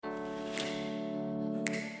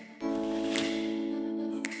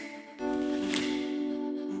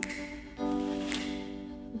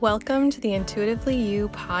Welcome to the Intuitively You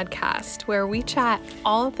podcast, where we chat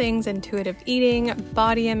all things intuitive eating,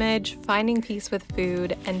 body image, finding peace with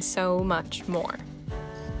food, and so much more.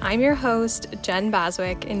 I'm your host, Jenn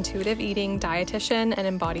Baswick, intuitive eating dietitian and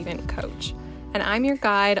embodiment coach, and I'm your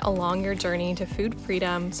guide along your journey to food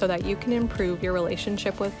freedom so that you can improve your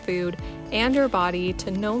relationship with food and your body to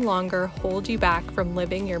no longer hold you back from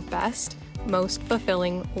living your best, most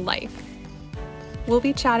fulfilling life. We'll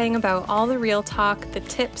be chatting about all the real talk, the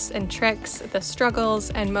tips and tricks, the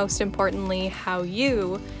struggles, and most importantly, how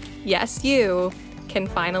you, yes you, can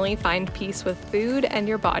finally find peace with food and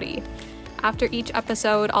your body. After each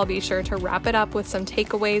episode, I'll be sure to wrap it up with some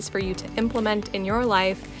takeaways for you to implement in your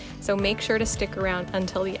life, so make sure to stick around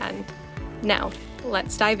until the end. Now,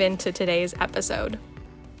 let's dive into today's episode.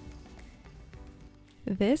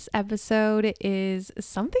 This episode is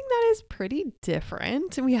something that is pretty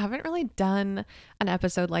different. We haven't really done an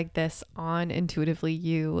episode like this on Intuitively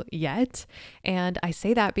You yet. And I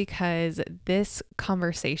say that because this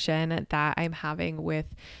conversation that I'm having with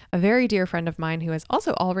a very dear friend of mine who has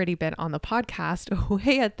also already been on the podcast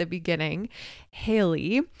way at the beginning,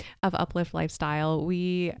 Haley of Uplift Lifestyle,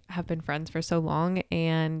 we have been friends for so long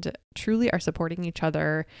and truly are supporting each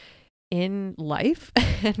other in life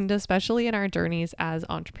and especially in our journeys as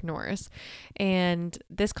entrepreneurs. And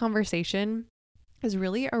this conversation is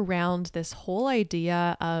really around this whole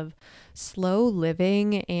idea of slow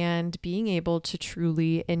living and being able to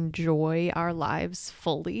truly enjoy our lives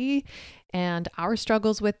fully and our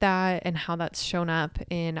struggles with that and how that's shown up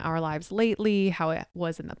in our lives lately, how it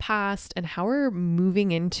was in the past, and how we're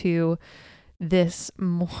moving into this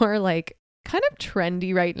more like kind of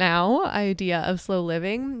trendy right now idea of slow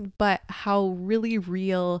living, but how really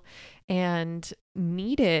real and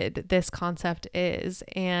needed this concept is.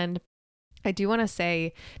 And I do want to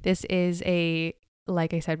say this is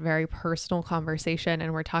like I said, very personal conversation,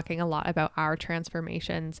 and we're talking a lot about our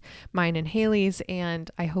transformations, mine and Haley's, and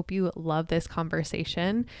I hope you love this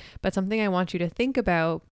conversation. But something I want you to think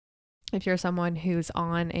about, if you're someone who's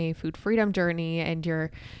on a food freedom journey and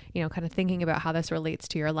you're, kind of thinking about how this relates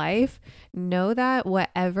to your life, know that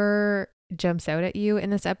whatever jumps out at you in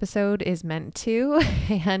this episode is meant to,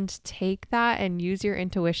 and take that and use your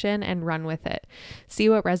intuition and run with it. See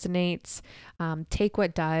what resonates, take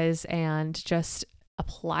what does, and just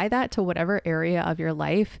apply that to whatever area of your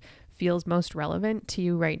life feels most relevant to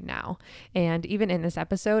you right now. And even in this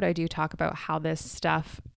episode, I do talk about how this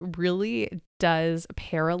stuff really does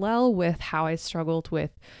parallel with how I struggled with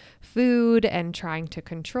food and trying to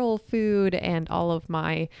control food and all of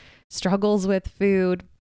my struggles with food.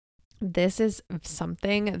 This is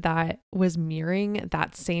something that was mirroring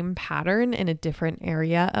that same pattern in a different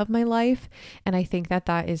area of my life. And I think that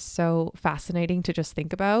that is so fascinating to just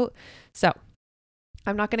think about. So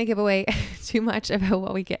I'm not going to give away too much about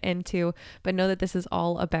what we get into, but know that this is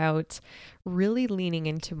all about really leaning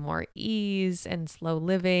into more ease and slow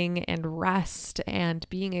living and rest and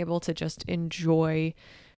being able to just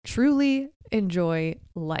truly enjoy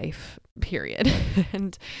life, period,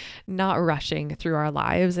 and not rushing through our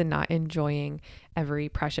lives and not enjoying every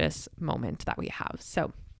precious moment that we have.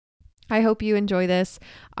 So I hope you enjoy this.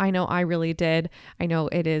 I know I really did. I know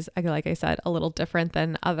it is, like I said, a little different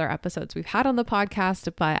than other episodes we've had on the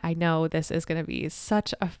podcast, but I know this is going to be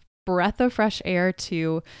such a breath of fresh air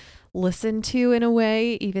to listen to in a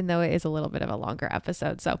way, even though it is a little bit of a longer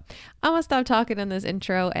episode. So I'm gonna stop talking in this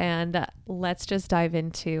intro and let's just dive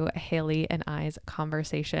into Haley and I's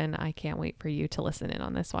conversation. I can't wait for you to listen in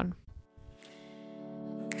on this one.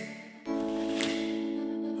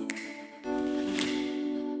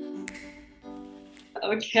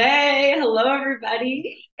 Okay. Hello,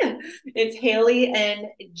 everybody. It's Haley and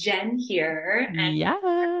Jenn here. And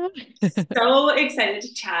yeah. So excited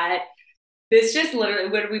to chat. This just literally,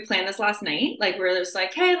 what did we plan this last night? Like, we're just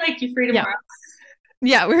like, hey, like, you free tomorrow?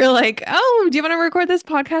 Yeah. We were like, oh, do you want to record this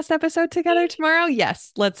podcast episode together tomorrow?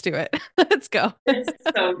 Yes, let's do it. Let's go. It's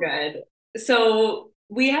so good. So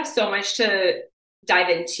we have so much to dive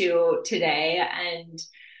into today and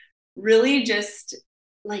really just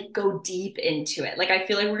like go deep into it. Like, I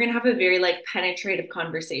feel like we're going to have a very like penetrative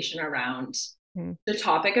conversation around the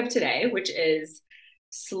topic of today, which is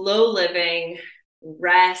slow living,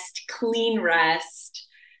 rest, clean rest,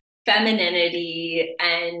 femininity,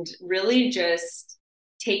 and really just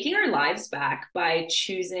taking our lives back by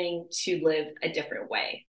choosing to live a different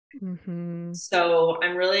way. Mm-hmm. So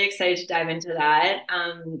I'm really excited to dive into that.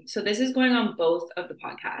 So this is going on both of the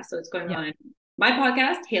podcasts. So it's going on my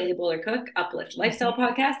podcast, Haley Bowler Cook, Uplift Lifestyle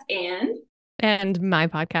Podcast, And my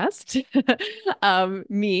podcast,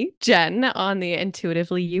 me, Jen, on the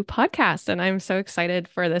Intuitively You podcast. And I'm so excited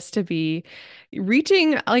for this to be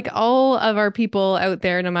reaching like all of our people out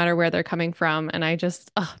there, no matter where they're coming from. And I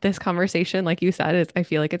just, this conversation, like you said, is I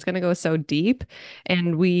feel like it's going to go so deep.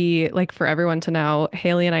 And we, like, for everyone to know,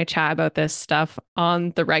 Haley and I chat about this stuff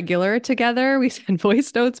on the regular together. We send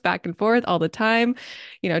voice notes back and forth all the time,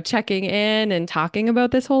 checking in and talking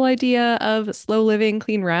about this whole idea of slow living,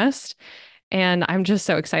 clean rest. And I'm just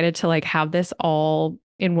so excited to like have this all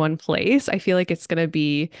in one place. I feel like it's going to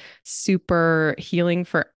be super healing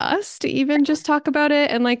for us to even just talk about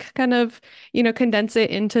it and like kind of, condense it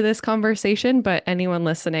into this conversation. But anyone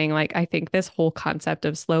listening, like I think this whole concept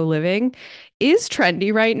of slow living is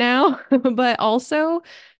trendy right now, but also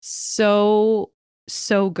so,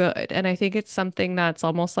 so good. And I think it's something that's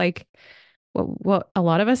almost like what a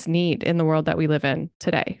lot of us need in the world that we live in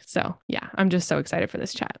today. So yeah, I'm just so excited for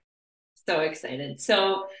this chat. So excited.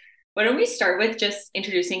 So why don't we start with just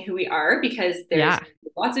introducing who we are? Because there's Yeah.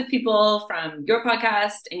 lots of people from your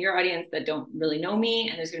podcast and your audience that don't really know me.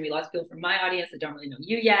 And there's going to be lots of people from my audience that don't really know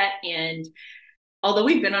you yet. And although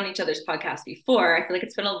we've been on each other's podcast before, I feel like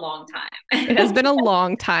it's been a long It has time. been a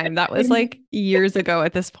long time. That was like years ago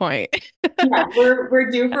at this point. Yeah,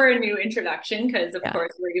 we're due for a new introduction because of Yeah,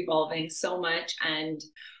 course we're evolving so much. And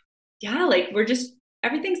yeah, like we're just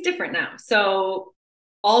everything's different now. So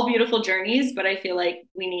all beautiful journeys, but I feel like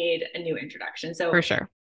we need a new introduction. for So sure.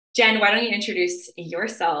 Jen, why don't you introduce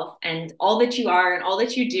yourself and all that you are and all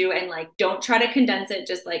that you do, and like don't try to condense it,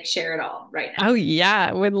 just like share it all right now. Oh,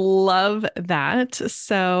 yeah, would love that.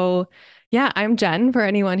 So, yeah, I'm Jen for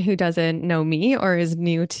anyone who doesn't know me or is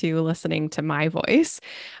new to listening to my voice.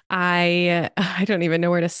 I don't even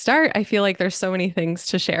know where to start. I feel like there's so many things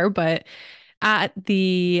to share, but at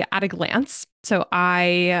a glance. So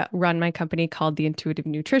I run my company called the Intuitive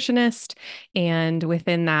Nutritionist, and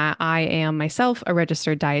within that, I am myself a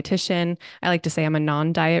registered dietitian. I like to say I'm a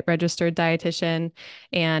non-diet registered dietitian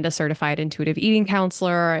and a certified intuitive eating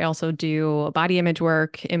counselor. I also do body image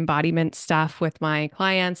work, embodiment stuff with my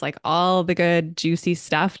clients, like all the good juicy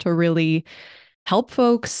stuff to really help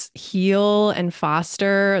folks heal and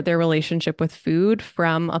foster their relationship with food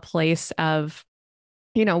from a place of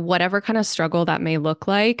whatever kind of struggle that may look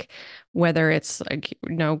like, whether it's like,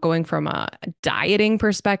 going from a dieting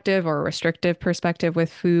perspective or a restrictive perspective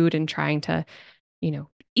with food and trying to,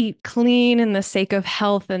 eat clean in the sake of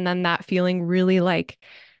health. And then that feeling really like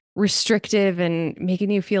restrictive and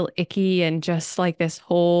making you feel icky and just like this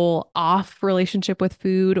whole off relationship with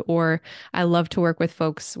food. Or I love to work with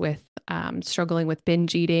folks with struggling with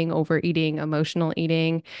binge eating, overeating, emotional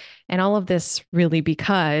eating, and all of this really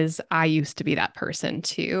because I used to be that person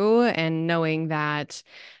too. And knowing that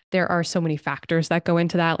there are so many factors that go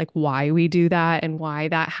into that, like why we do that and why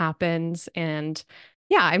that happens. And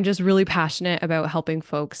yeah, I'm just really passionate about helping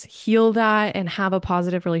folks heal that and have a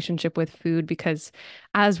positive relationship with food because,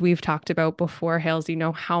 as we've talked about before, Hales,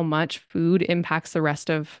 how much food impacts the rest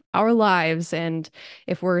of our lives. And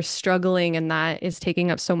if we're struggling and that is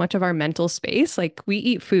taking up so much of our mental space, like we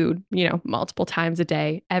eat food, multiple times a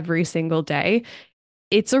day, every single day,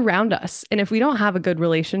 it's around us. And if we don't have a good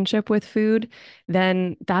relationship with food,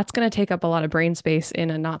 then that's going to take up a lot of brain space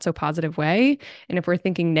in a not so positive way. And if we're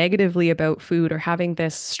thinking negatively about food or having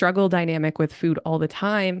this struggle dynamic with food all the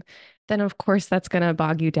time, then of course that's going to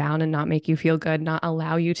bog you down and not make you feel good, not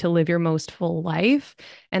allow you to live your most full life.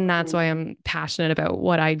 And that's why I'm passionate about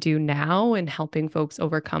what I do now and helping folks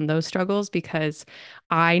overcome those struggles because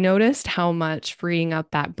I noticed how much freeing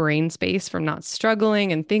up that brain space from not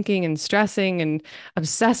struggling and thinking and stressing and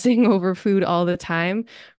obsessing over food all the time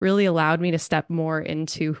really allowed me to step more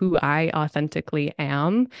into who I authentically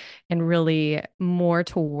am and really more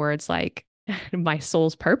towards like my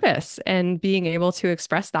soul's purpose and being able to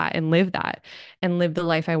express that and live the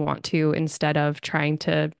life I want to instead of trying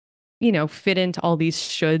to, fit into all these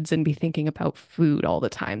shoulds and be thinking about food all the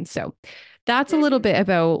time. So that's a little bit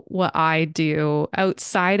about what I do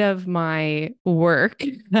outside of my work.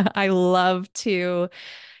 I love to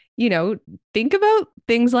think about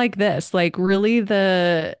things like this, like really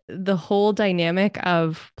the whole dynamic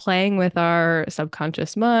of playing with our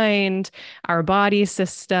subconscious mind, our body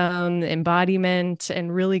system, embodiment,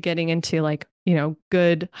 and really getting into like,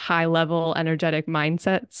 good high level energetic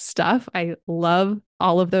mindset stuff. I love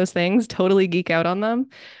all of those things, totally geek out on them.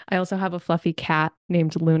 I also have a fluffy cat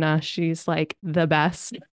named Luna. She's like the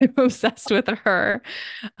best. I'm obsessed with her.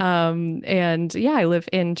 And yeah, I live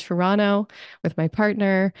in Toronto with my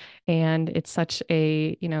partner. And it's such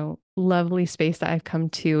a, lovely space that I've come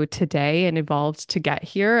to today and evolved to get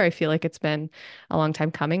here. I feel like it's been a long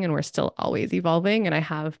time coming and we're still always evolving. And I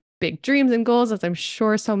have big dreams and goals, as I'm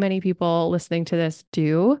sure so many people listening to this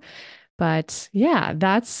do. But yeah,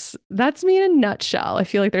 that's me in a nutshell. I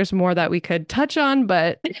feel like there's more that we could touch on,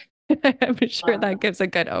 but I'm sure that gives a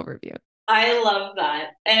good overview. I love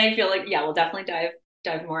that. And I feel like, yeah, we'll definitely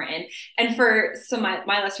dive more in. And for some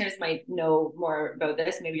my listeners might know more about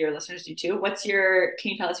this. Maybe your listeners do too. Can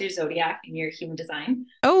you tell us your zodiac and your human design?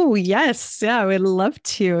 Oh, yes. Yeah, I would love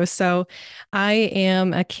to. So I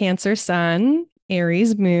am a Cancer sun,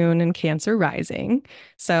 Aries moon, and Cancer rising.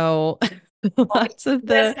 So lots of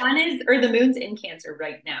The sun is, or the moon's in Cancer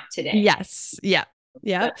right now today. yes. Yeah.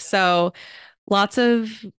 Yep. So lots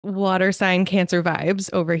of water sign Cancer vibes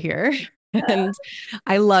over here. And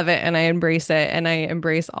I love it and I embrace it and I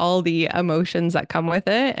embrace all the emotions that come with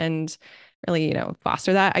it and really,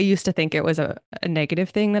 foster that. I used to think it was a negative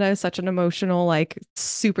thing that I was such an emotional, like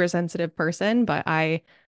super sensitive person, but I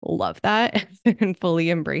love that and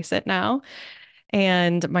fully embrace it now.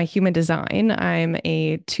 And my human design, I'm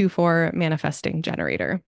a 2/4 manifesting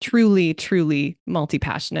generator. Truly, truly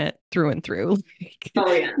multi-passionate through and through.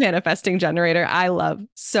 Oh yeah. Manifesting generator. I love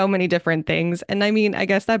so many different things. And I mean, I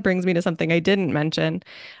guess that brings me to something I didn't mention.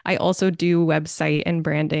 I also do website and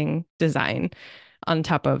branding design on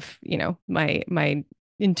top of, my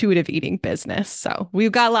intuitive eating business. So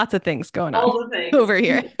we've got lots of things going on All the things over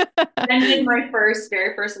here. Jen did my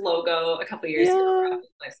very first logo a couple years ago for Yeah.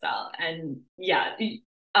 Uplift Lifestyle. And yeah,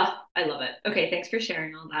 I love it. Okay, thanks for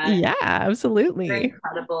sharing all that. Yeah, You're absolutely.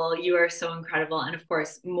 incredible. You are so incredible. And of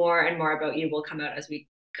course, more and more about you will come out as we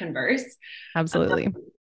converse. Absolutely.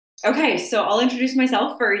 Okay, so I'll introduce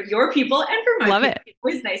myself for your people and for my Love people. it. It's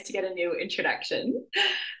always nice to get a new introduction.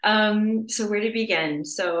 So where to begin?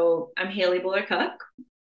 So I'm Haley Buller Cook.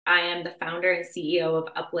 I am the founder and CEO of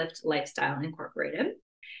Uplift Lifestyle Incorporated.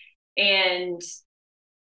 And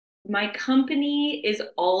my company is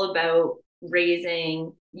all about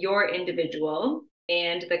raising your individual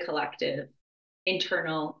and the collective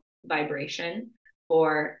internal vibration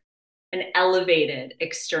for an elevated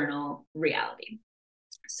external reality.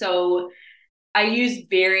 So I use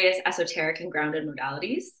various esoteric and grounded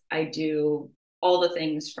modalities. I do all the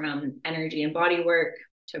things from energy and body work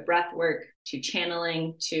to breath work to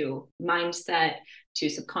channeling to mindset to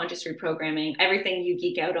subconscious reprogramming, everything you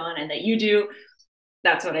geek out on and that you do.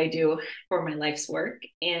 That's what I do for my life's work.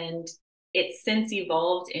 And it's since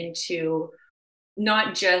evolved into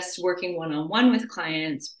not just working one-on-one with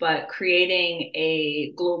clients, but creating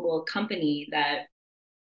a global company that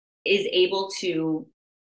is able to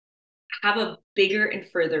have a bigger and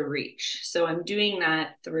further reach. So I'm doing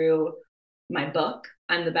that through my book.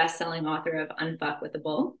 I'm the best-selling author of Unfuck with a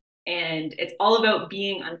Bull. And it's all about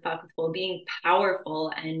being unfuckable, being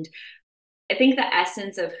powerful. And I think the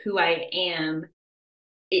essence of who I am,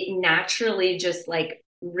 it naturally just like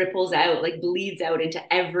ripples out, like bleeds out into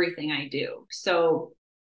everything I do. So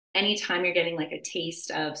anytime you're getting like a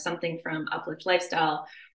taste of something from Uplift Lifestyle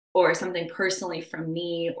or something personally from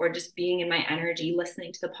me, or just being in my energy,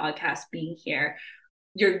 listening to the podcast, being here,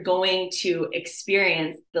 you're going to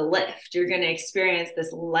experience the lift. You're going to experience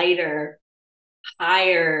this lighter,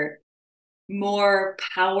 higher, more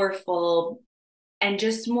powerful, and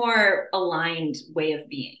just more aligned way of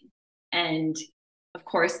being. And of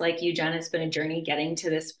course, like you, Jen, it's been a journey getting to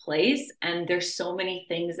this place. And there's so many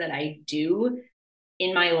things that I do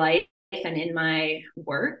in my life and in my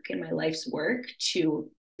work, in my life's work, to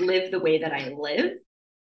live the way that I live.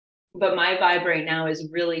 But my vibe right now is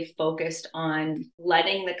really focused on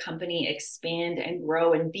letting the company expand and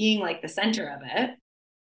grow and being like the center of it, of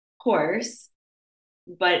course,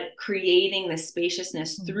 but creating the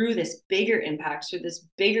spaciousness through this bigger impact, through this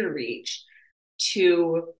bigger reach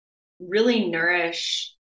to really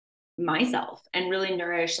nourish myself and really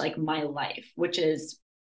nourish like my life, which is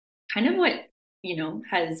kind of what,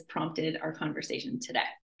 has prompted our conversation today.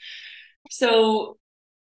 So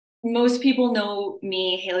most people know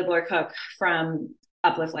me, Haley Buller Cook, from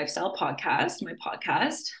Uplift Lifestyle podcast, my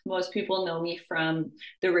podcast. Most people know me from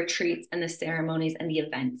the retreats and the ceremonies and the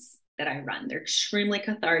events that I run. They're extremely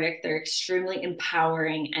cathartic. They're extremely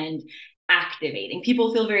empowering and activating.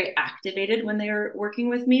 People feel very activated when they're working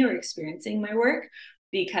with me or experiencing my work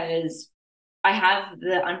because I have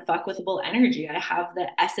the unfuckwithable energy. I have the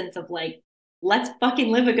essence of like, let's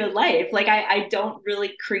fucking live a good life. Like I don't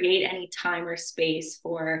really create any time or space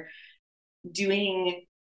for doing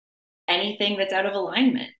anything that's out of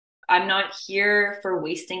alignment. I'm not here for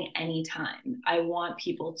wasting any time. I want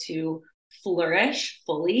people to flourish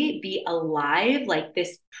fully, be alive, like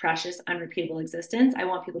this precious, unrepeatable existence. I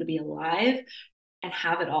want people to be alive and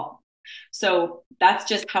have it all. So that's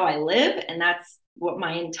just how I live. And that's what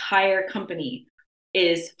my entire company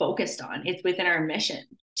is focused on. It's within our mission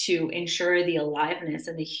to ensure the aliveness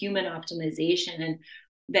and the human optimization, and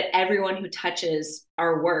that everyone who touches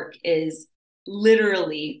our work is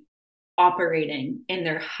literally operating in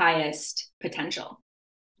their highest potential,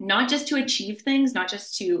 not just to achieve things, not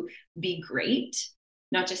just to be great,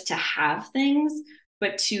 not just to have things,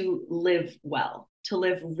 but to live well, to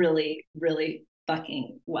live really, really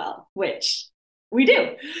fucking well, which we do.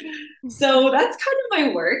 So that's kind of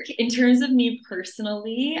my work. In terms of me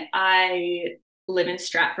personally, I live in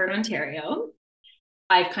Stratford, Ontario.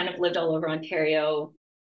 I've kind of lived all over Ontario,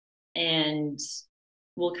 and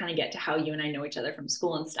we'll kind of get to how you and I know each other from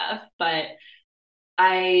school and stuff. But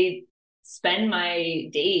I spend my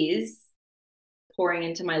days pouring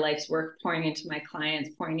into my life's work, pouring into my clients,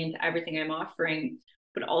 pouring into everything I'm offering,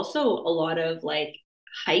 but also a lot of like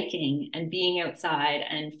hiking and being outside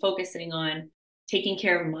and focusing on taking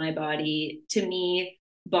care of my body. To me,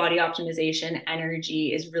 body optimization,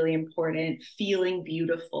 energy is really important. Feeling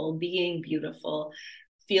beautiful, being beautiful,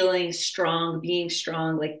 feeling strong, being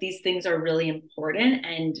strong, like these things are really important.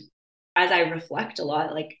 And as I reflect a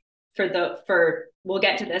lot, like for we'll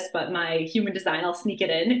get to this, but my human design, I'll sneak it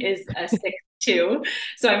in, is a 6-2.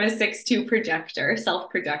 So I'm a 6-2 projector,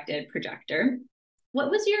 self-projected projector.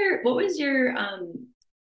 What was your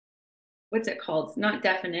what's it called? Not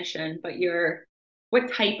definition, but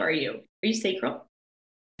what type are you? Are you sacral?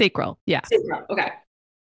 Sacral. Yeah. Sacral. Okay.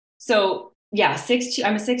 So yeah, 6-2.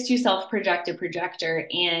 I'm a 6-2 self-projected projector.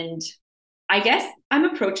 And I guess I'm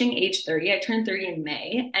approaching age 30. I turned 30 in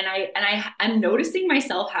May. And I'm noticing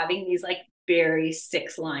myself having these like very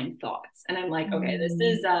 6-line thoughts. And I'm like, okay,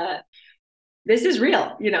 this is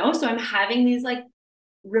real, you know? So I'm having these like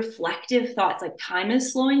reflective thoughts, like time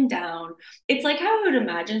is slowing down. It's like how I would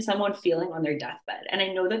imagine someone feeling on their deathbed. And I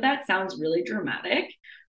know that that sounds really dramatic,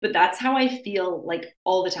 but that's how I feel like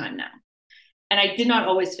all the time now. And I did not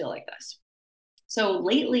always feel like this. So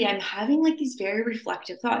lately I'm having like these very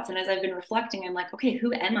reflective thoughts. And as I've been reflecting, I'm like, okay,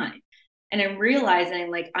 who am I? And I'm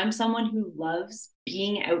realizing like I'm someone who loves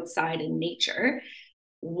being outside in nature,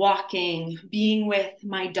 walking, being with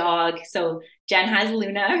my dog. So Jenn has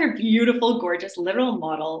Luna, her beautiful, gorgeous, literal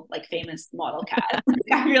model, like famous model cat.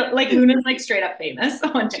 I feel like Luna's like straight up famous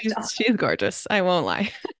on TikTok. She's gorgeous. I won't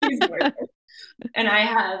lie. She's gorgeous. And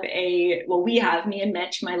we have me and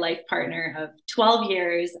Mitch, my life partner of 12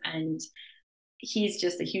 years. And he's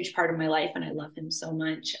just a huge part of my life. And I love him so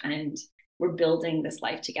much. And we're building this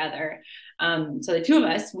life together. So the two of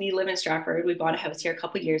us, we live in Stratford. We bought a house here a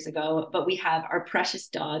couple of years ago, but we have our precious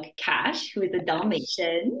dog, Cash, who is a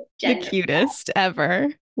Dalmatian. The cutest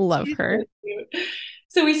ever. Love her.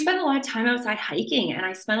 So we spend a lot of time outside hiking, and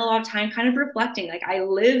I spend a lot of time kind of reflecting. Like I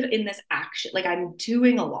live in this action, like I'm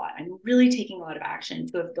doing a lot. I'm really taking a lot of action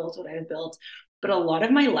to have built what I've built. But a lot of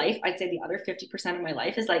my life, I'd say the other 50% of my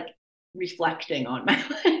life is like reflecting on my life.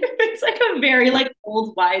 It's like a very like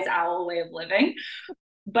old wise owl way of living.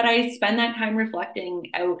 But I spend that time reflecting,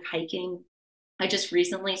 out hiking. I just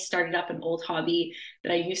recently started up an old hobby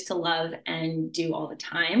that I used to love and do all the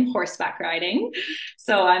time, horseback riding.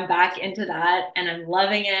 So I'm back into that and I'm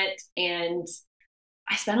loving it. And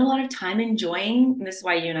I spend a lot of time enjoying, and this is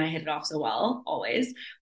why you and I hit it off so well, always,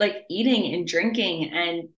 like eating and drinking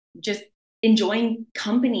and just enjoying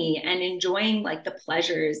company and enjoying like the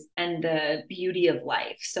pleasures and the beauty of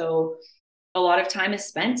life. So a lot of time is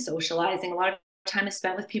spent socializing, a lot of time is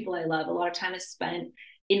spent with people I love, a lot of time is spent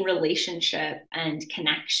in relationship and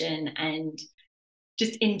connection and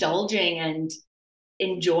just indulging and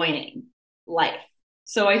enjoying life.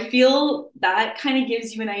 So I feel that kind of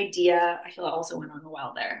gives you an idea. I feel it also went on a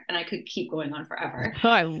while there, and I could keep going on forever. Oh,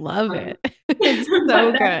 I love it. It's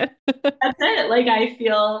so good. That's it. Like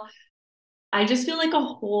I just feel like a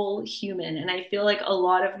whole human. And I feel like a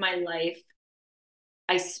lot of my life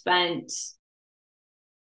I spent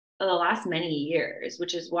the last many years,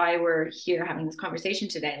 which is why we're here having this conversation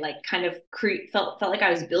today, like kind of felt like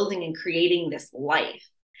I was building and creating this life.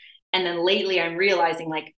 And then lately I'm realizing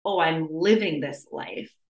like, oh, I'm living this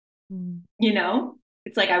life. You know,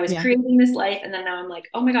 it's like I was creating this life, and then now I'm like,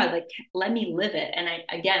 oh my God, like let me live it. And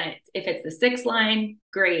if it's the 6-line,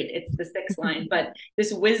 great, it's the 6-line. But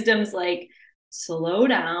this wisdom's like, slow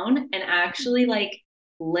down and actually like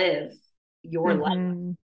live your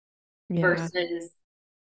life versus,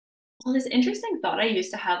 well, this interesting thought I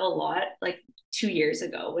used to have a lot like 2 years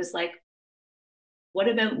ago was like, what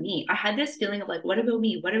about me? I had this feeling of like, what about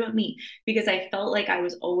me? What about me? Because I felt like I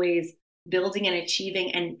was always building and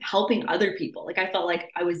achieving and helping other people. Like I felt like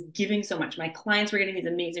I was giving so much. My clients were getting these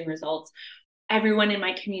amazing results. Everyone in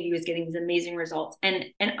my community was getting these amazing results. And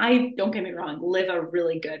I, don't get me wrong, live a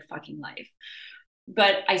really good fucking life.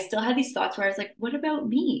 But I still had these thoughts where I was like, what about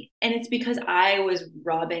me? And it's because I was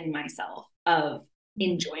robbing myself of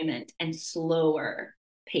enjoyment and slower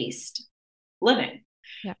paced living.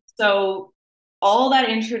 Yeah. So all that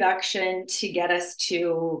introduction to get us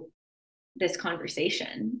to this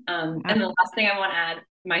conversation. And the last thing I want to add,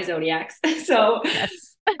 my zodiacs. So Yes.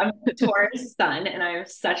 I'm a Taurus sun and I'm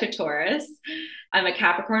such a Taurus. I'm a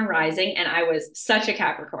Capricorn rising and I was such a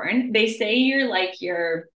Capricorn. They say you're like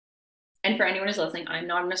your, and for anyone who's listening, I'm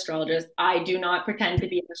not an astrologist. I do not pretend to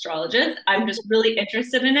be an astrologist. I'm just really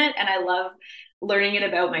interested in it. And I love learning it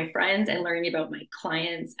about my friends and learning about my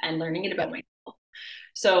clients and learning it about myself.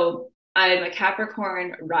 So I'm a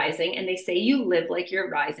Capricorn rising, and they say you live like your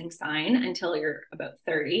rising sign until you're about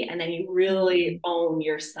 30, and then you really own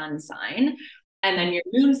your sun sign. And then your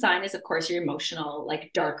moon sign is, of course, your emotional,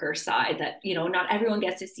 like darker side that, you know, not everyone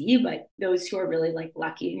gets to see, but those who are really like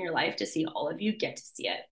lucky in your life to see all of you get to see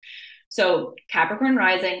it. So Capricorn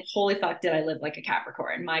rising, holy fuck, did I live like a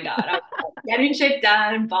Capricorn? My God, I was like, getting shit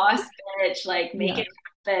done, boss bitch, like make it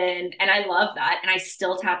happen. And I love that. And I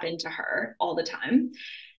still tap into her all the time.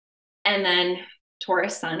 And then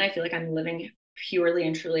Taurus sun, I feel like I'm living purely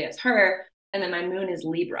and truly as her. And then my moon is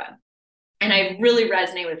Libra. And I really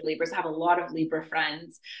resonate with Libras. I have a lot of Libra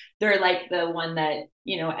friends. They're like the one that,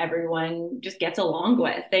 you know, everyone just gets along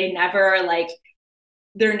with. They never are like,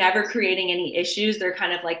 they're never creating any issues. They're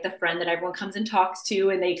kind of like the friend that everyone comes and talks to,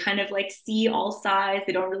 and they kind of like see all sides.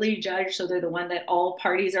 They don't really judge. So they're the one that all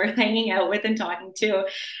parties are hanging out with and talking to.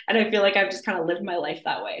 And I feel like I've just kind of lived my life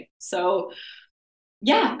that way. So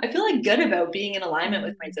yeah, I feel like good about being in alignment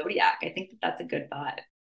with my zodiac. I think that that's a good thought.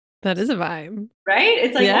 That is a vibe. Right?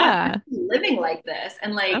 It's like, Yeah, wow, I'm living like this.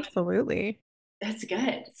 And like, absolutely. that's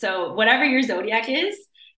good. So whatever your zodiac is,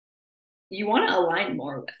 you want to align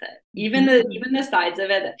more with it. Even the sides of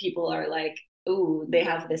it that people are like, ooh, they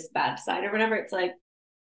have this bad side or whatever. It's like,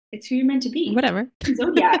 it's who you're meant to be. Whatever.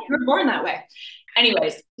 Zodiac, you were born that way.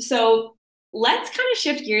 Anyways, so let's kind of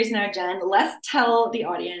shift gears now, Jen. Let's tell the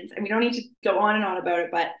audience, and we don't need to go on and on about it,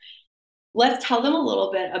 but let's tell them a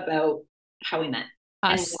little bit about how we met.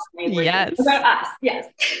 Us. And Yes. about us. Yes.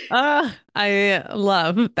 I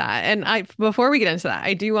love that. And before we get into that,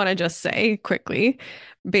 I do want to just say quickly,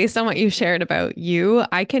 based on what you shared about you,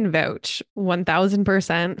 I can vouch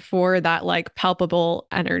 1000% for that like palpable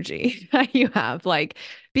energy that you have. Like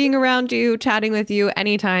being around you, chatting with you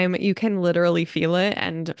anytime, you can literally feel it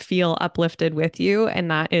and feel uplifted with you. And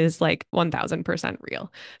that is like 1000%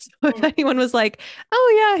 real. So if anyone was like,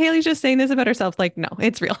 oh yeah, Haley's just saying this about herself, like, no,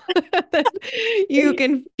 it's real. You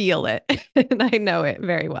can feel it. And I know it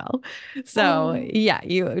very well. So yeah,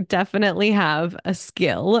 you definitely have a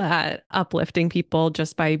skill at uplifting people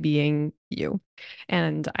just by being you.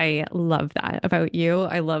 And I love that about you.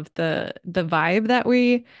 I love the vibe that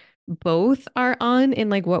we both are on in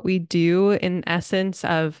like what we do in essence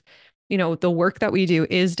of, you know, the work that we do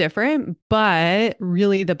is different, but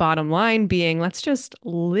really the bottom line being let's just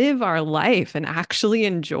live our life and actually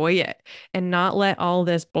enjoy it and not let all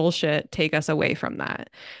this bullshit take us away from that.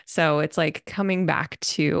 So it's like coming back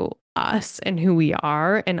to us and who we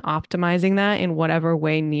are and optimizing that in whatever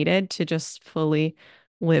way needed to just fully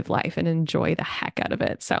live life and enjoy the heck out of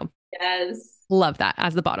it. So Yes. love that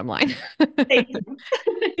as the bottom line. Thank you.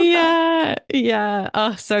 Yeah, yeah.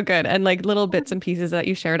 Oh, so good. And like little bits and pieces that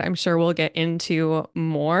you shared, I'm sure we'll get into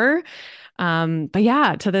more. But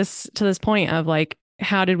yeah, to this point of like,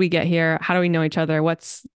 how did we get here? How do we know each other?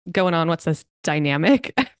 What's going on? What's this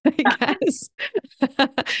dynamic, I guess?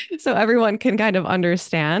 So everyone can kind of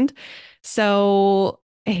understand. So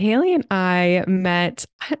Haley and I met,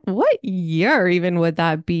 what year even would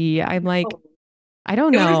that be? I'm like, I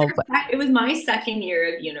don't know. It was my second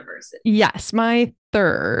year of university. Yes, my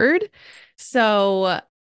third. So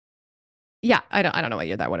yeah, I don't know what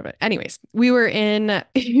year that would have been. Anyways, we were in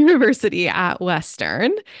university at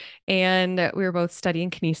Western and we were both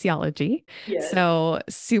studying kinesiology. Yes. So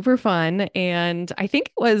super fun. And I think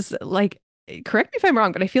it was like, correct me if I'm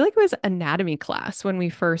wrong, but I feel like it was anatomy class when we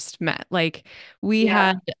first met. Like we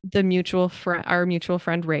had the mutual friend, our mutual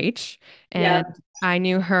friend Rach, and I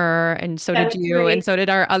knew her, and so did you, and so did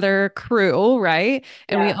our other crew, right?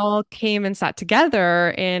 And we all came and sat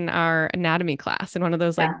together in our anatomy class in one of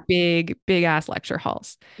those like big ass lecture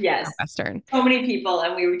halls. Yes. At Western. So many people,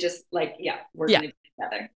 and we were just like, we're gonna be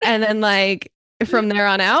together. And then like from there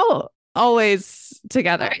on out, always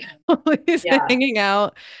together, always hanging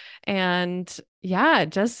out. And yeah,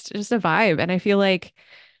 just a vibe. And I feel like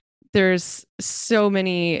there's so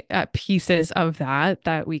many pieces of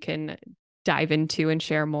that we can dive into and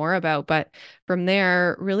share more about. But from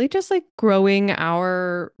there, really just like growing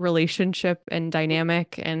our relationship and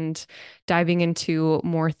dynamic and diving into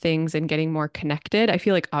more things and getting more connected. I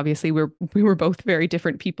feel like obviously we were both very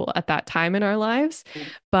different people at that time in our lives,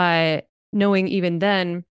 but knowing even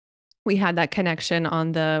then we had that connection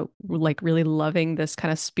on the like really loving this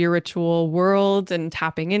kind of spiritual world and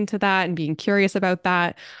tapping into that and being curious about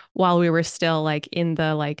that while we were still like in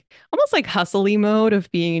the like almost like hustly mode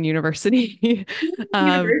of being in university. um,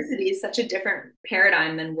 University is such a different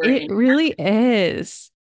paradigm than we're it in. really is.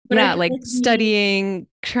 But I Yeah, feel like like studying,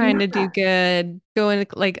 trying to do yeah, good, going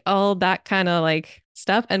like all that kind of like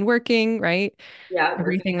stuff and working, right? yeah, working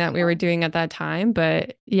Everything as that we were well. doing at that time.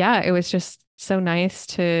 But yeah, it was just so nice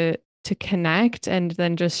to connect and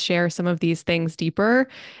then just share some of these things deeper.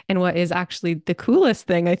 And what is actually the coolest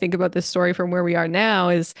thing I think about this story from where we are now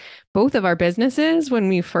is both of our businesses when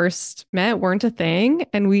we first met weren't a thing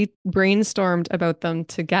and we brainstormed about them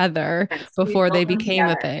together Yes, we before they built them became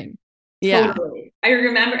a together. thing. Yeah. Totally. I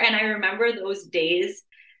remember those days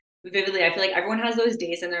vividly. I feel like everyone has those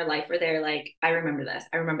days in their life where they're like, I remember this.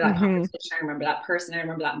 I remember that Hmm. conversation. I remember that person. I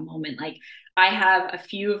remember that moment. Like I have a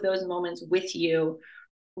few of those moments with you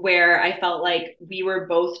where I felt like we were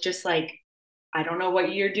both just like, I don't know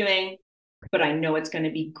what you're doing, but I know it's going to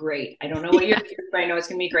be great. I don't know what you're Yeah. doing, but I know it's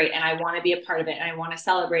going to be great. And I want to be a part of it and I want to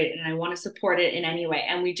celebrate it and I want to support it in any way.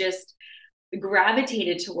 And we just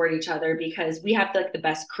gravitated toward each other because we have like the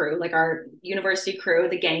best crew, like our university crew,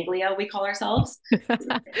 the ganglia, we call ourselves. If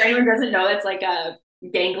anyone doesn't know, it's like a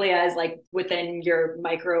ganglia is like within your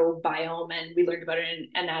microbiome, and we learned about it in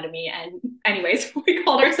anatomy. And anyways, we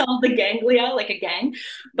called ourselves the ganglia, like a gang.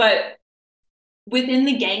 But within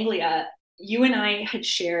the ganglia, you and I had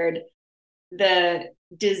shared the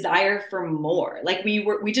desire for more. Like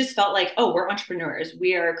we just felt like, oh, we're entrepreneurs.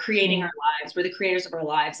 We are creating Mm. our lives. We're the creators of our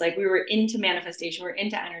lives. Like we were into manifestation, we're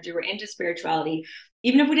into energy, we're into spirituality.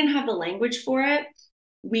 Even if we didn't have the language for it,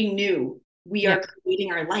 we knew we Yeah. are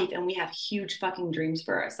creating our life and we have huge fucking dreams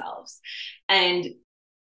for ourselves. And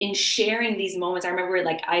in sharing these moments, I remember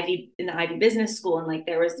like Ivy in the Ivy Business School, and like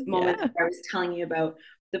there was moments Yeah. where I was telling you about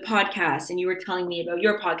the podcast and you were telling me about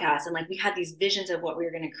your podcast, and like we had these visions of what we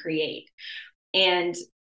were going to create. And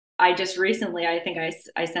I just recently, I think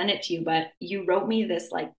I sent it to you, but you wrote me this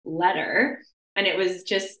like letter, and it was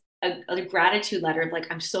just a gratitude letter of like,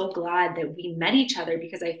 I'm so glad that we met each other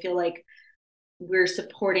because I feel like we're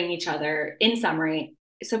supporting each other, in summary,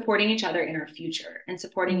 supporting each other in our future and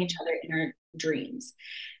supporting each Mm. other in our dreams.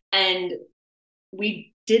 And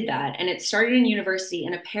we did that. And it started in university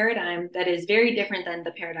in a paradigm that is very different than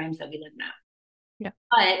the paradigms that we live now. Yeah.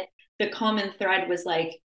 But the common thread was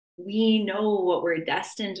like, we know what we're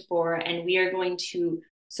destined for, and we are going to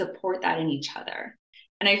support that in each other.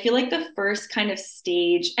 And I feel like the first kind of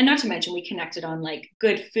stage, and not to mention we connected on like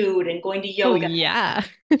good food and going to Oh yoga, yeah.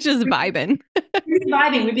 Just vibing. we'd be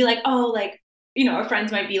vibing. We'd be like, oh, like, our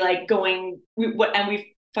friends might be like going, and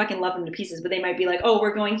we fucking love them to pieces, but they might be like, oh,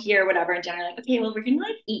 we're going here, whatever. And Jenn are like, okay, well, we're gonna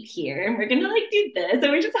like eat here and we're gonna like do this.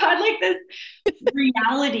 And we just had like this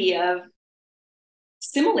reality of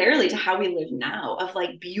similarly to how we live now, of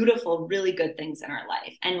like beautiful, really good things in our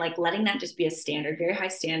life, and like letting that just be a standard, very high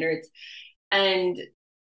standards. And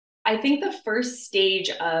I think the first stage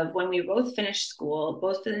of when we both finished school,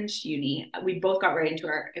 both finished uni, we both got right into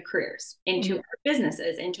our careers, into Mhm. our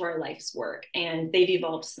businesses, into our life's work, and they've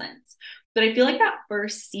evolved since. But I feel like that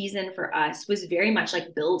first season for us was very much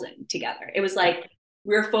like building together. It was Yeah. like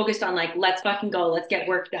we were focused on like, let's fucking go, let's get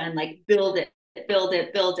work done, like build it,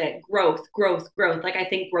 growth. Like I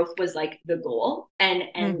think growth was like the goal,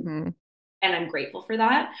 Hmm. and I'm grateful for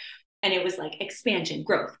that. And it was like expansion,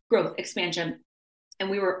 growth, expansion. And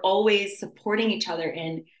we were always supporting each other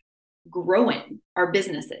in growing our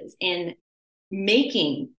businesses, in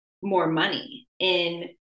making more money, in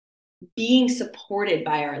being supported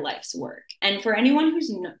by our life's work. And for anyone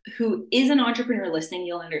who is an entrepreneur listening,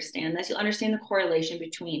 you'll understand this. You'll understand the correlation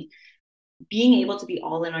between being able to be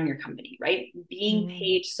all in on your company, right? Being Mm.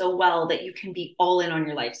 paid so well that you can be all in on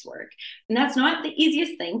your life's work. And that's not the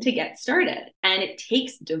easiest thing to get started. And it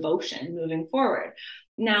takes devotion moving forward.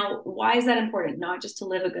 Now, why is that important? Not just to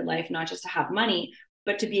live a good life, not just to have money,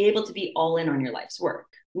 but to be able to be all in on your life's work,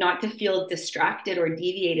 not to feel distracted or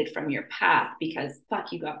deviated from your path because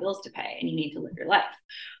fuck, you got bills to pay and you need to live your life.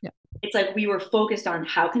 Yeah. It's like we were focused on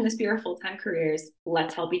how can this be our full-time careers?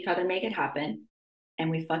 Let's help each other make it happen. And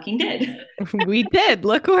we fucking did. We did.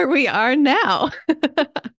 Look where we are now. And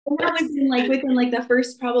that was in like within like the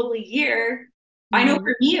first probably year. I know Mhm.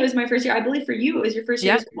 for me it was my first year. I believe for you it was your first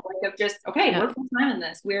year Yeah. as well. Like of just okay, Yeah. we're full time in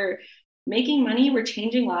this. making money, we're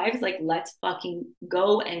changing lives. Like, let's fucking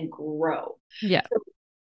go and grow. Yeah. So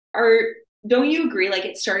are, don't you agree? Like,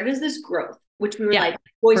 it started as this growth, which we were Yeah, like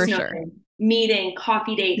voice for sure. noting, meeting,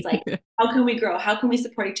 coffee dates, like how can we grow? How can we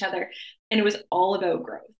support each other? And it was all about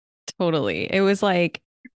growth. Totally. It was like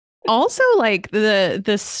also like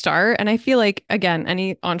the start, and I feel like again,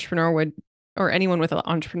 any entrepreneur would, or anyone with an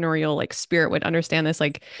entrepreneurial like spirit would understand this.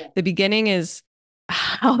 Like the beginning is,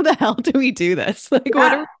 how the hell do we do this? Like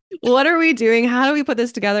Yeah. what are we doing? How do we put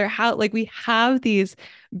this together? How, like, we have these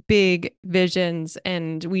big visions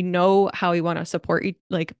and we know how we want to support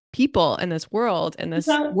like people in this world and this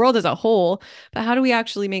Yeah. world as a whole, but how do we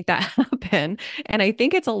actually make that happen? And I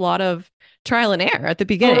think it's a lot of trial and error at the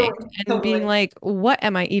beginning Totally. and being Totally. like, what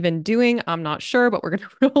am I even doing? I'm not sure, but we're going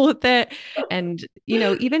to roll with it. And,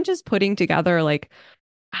 even just putting together like,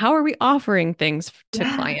 how are we offering things to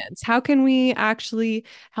Yeah. clients? How can we actually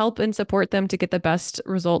help and support them to get the best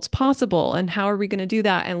results possible? And how are we going to do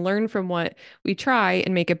that and learn from what we try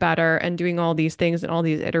and make it better, and doing all these things and all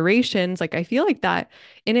these iterations? Like, I feel like that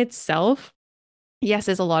in itself, yes,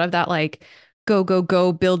 there's a lot of that like go, go,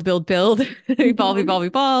 go, build, build, evolve, Mhm. evolve,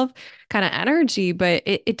 evolve kind of energy. But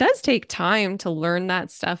it does take time to learn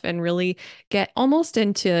that stuff and really get almost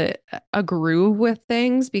into a groove with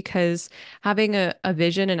things, because having a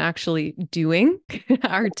vision and actually doing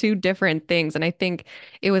are two different things. And I think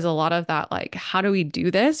it was a lot of that, like, how do we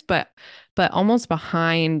do this? But almost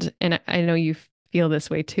behind, and I know you feel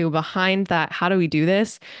this way too, behind that, how do we do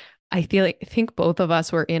this? I think both of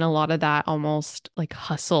us were in a lot of that almost like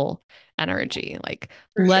hustle energy. Like,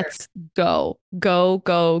 For sure. let's go, go,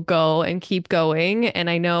 go, go, and keep going. And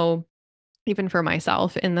I know even for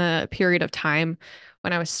myself in the period of time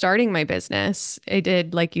when I was starting my business, I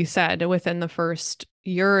did, like you said, within the first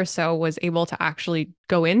year or so, was able to actually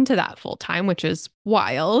go into that full time, which is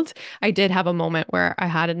wild. I did have a moment where I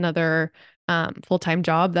had another full-time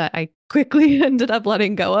job that I quickly ended up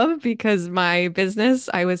letting go of because my business,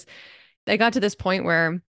 I got to this point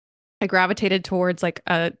where I gravitated towards like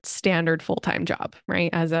a standard full-time job, right?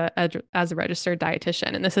 As a registered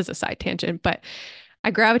dietitian. And this is a side tangent, but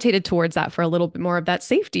I gravitated towards that for a little bit more of that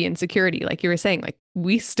safety and security. Like you were saying, like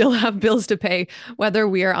we still have bills to pay, whether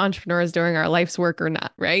we are entrepreneurs doing our life's work or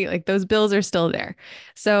not, right? Like those bills are still there.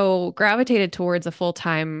 So gravitated towards a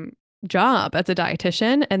full-time job as a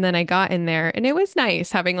dietitian. And then I got in there and it was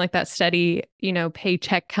nice having like that steady,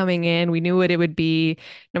 paycheck coming in. We knew what it would be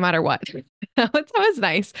no matter what. That was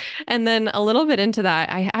nice. And then a little bit into that,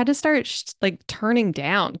 I had to start like turning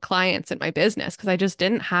down clients in my business because I just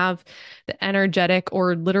didn't have the energetic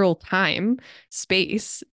or literal time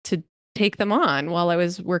space to take them on while I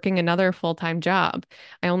was working another full-time job.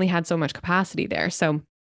 I only had so much capacity there. So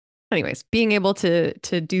anyways, being able to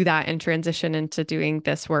do that and transition into doing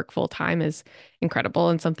this work full time is incredible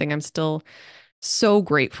and something I'm still so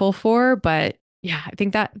grateful for. But yeah, I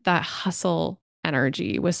think that hustle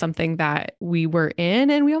energy was something that we were in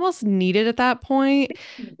and we almost needed at that point.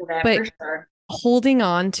 That But for sure. holding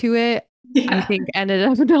on to it, I Yeah. think ended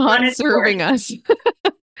up Run not its course. serving us.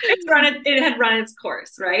 It had run its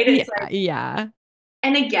course, right? Yeah, It's like, yeah,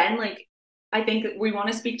 and again, like I think that we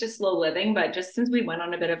want to speak to slow living, but just since we went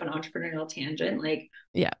on a bit of an entrepreneurial tangent, like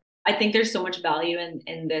yeah, I think there's so much value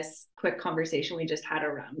in this quick conversation we just had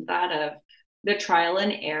around that, of the trial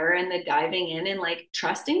and error and the diving in and like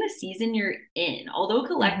trusting the season you're in. Although hmm,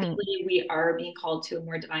 collectively we are being called to a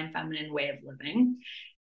more divine feminine way of living,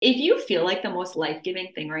 if you feel like the most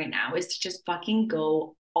life-giving thing right now is to just fucking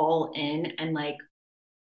go all in and like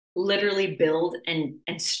literally build and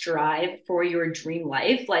strive for your dream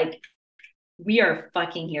life, like we are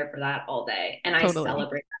fucking here for that all day, and I totally.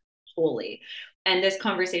 celebrate that wholly. And this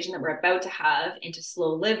conversation that we're about to have into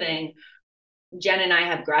slow living, Jenn and I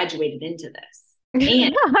have graduated into this,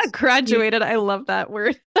 and we, Graduated. I love that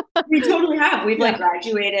word. we totally have. We've like Yeah.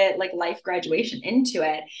 graduated, like life graduation into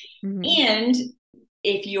it. Mhm. And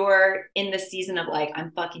if you're in the season of like,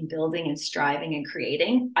 I'm fucking building and striving and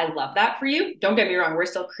creating, I love that for you. Don't get me wrong, we're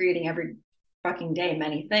still creating every fucking day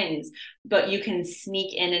many things, but you can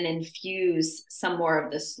sneak in and infuse some more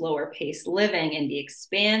of the slower paced living and the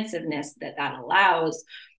expansiveness that that allows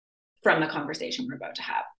from the conversation we're about to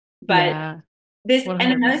have. But Yeah, this, and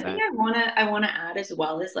another thing 100%. I want to add as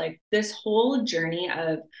well is like this whole journey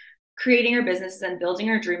of creating our businesses and building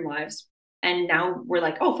our dream lives. And now we're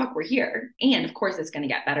like, oh fuck, we're here, and of course it's going to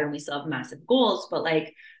get better and we still have massive goals, but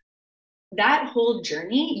like that whole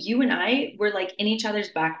journey, you and I were like in each other's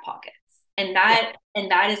back pockets. And Yeah.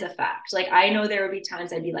 that is a fact. Like I know there would be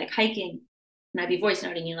times I'd be like hiking and I'd be voice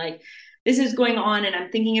noting you like, this is going on, and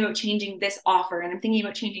I'm thinking about changing this offer, and I'm thinking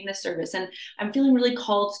about changing this service, and I'm feeling really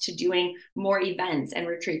called to doing more events and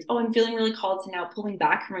retreats. Oh, I'm feeling really called to now pulling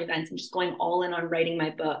back from events and just going all in on writing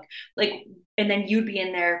my book. Like, and then you'd be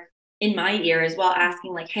in there in my ear as well,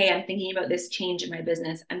 asking like, hey, I'm thinking about this change in my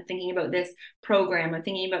business. I'm thinking about this program. I'm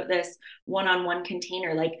thinking about this one-on-one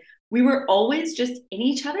container. Like, we were always just in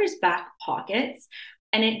each other's back pockets.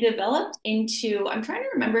 And it developed into, I'm trying to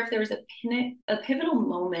remember if there was a pivotal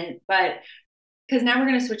moment, but because now we're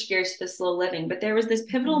going to switch gears to the slow living, but there was this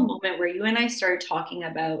pivotal moment where you and I started talking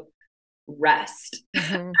about rest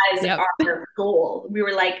as our goal. We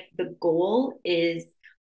were like, the goal is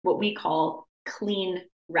what we call clean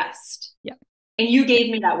rest. Yeah. And you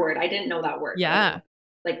gave me that word. I didn't know that word. Yeah.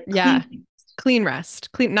 Like clean rest,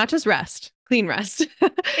 not just rest, clean rest.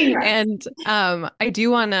 Clean rest. And I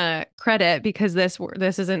do want to credit, because this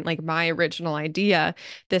isn't like my original idea.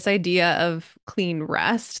 This idea of clean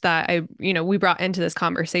rest that we brought into this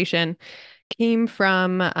conversation came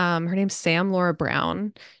from her name's Sam Laura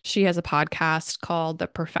Brown. She has a podcast called the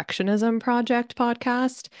Perfectionism Project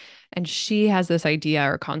podcast. And she has this idea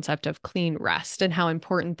or concept of clean rest and how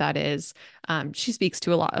important that is. She speaks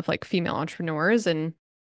to a lot of like female entrepreneurs and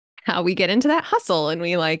how we get into that hustle and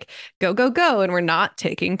we like go, go, go, and we're not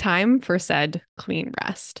taking time for said clean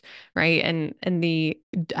rest. Right. And the,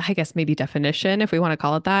 I guess maybe definition, if we want to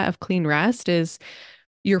call it that, of clean rest is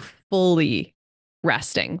you're fully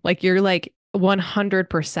resting. Like you're like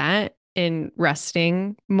 100% in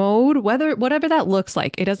resting mode, whatever that looks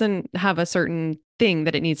like. It doesn't have a certain thing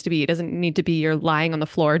that it needs to be. It doesn't need to be you're lying on the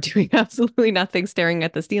floor doing absolutely nothing, staring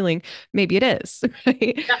at the ceiling. Maybe it is,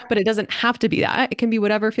 right? Yeah. But it doesn't have to be that. It can be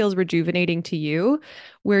whatever feels rejuvenating to you,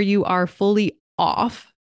 where you are fully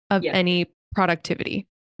off of any productivity,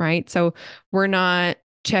 right? So we're not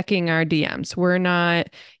checking our DMs. We're not,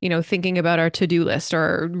 thinking about our to-do list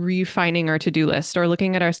or refining our to-do list or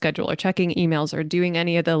looking at our schedule or checking emails or doing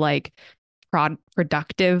any of the like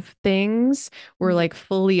productive things. We're like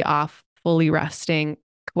fully off, fully resting,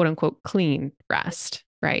 quote unquote, clean rest.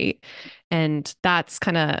 Right. And that's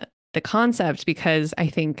kind of the concept, because I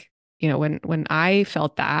think, when I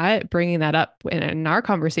felt that, bringing that up in our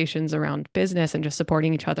conversations around business and just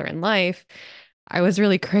supporting each other in life, I was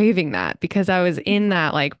really craving that, because I was in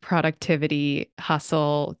that like productivity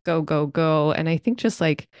hustle, go, go, go. And I think just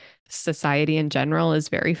like society in general is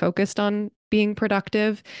very focused on being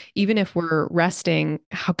productive. Even if we're resting,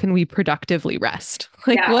 how can we productively rest?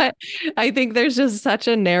 Like what? I think there's just such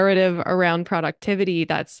a narrative around productivity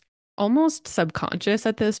that's almost subconscious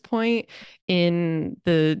at this point in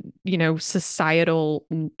the, societal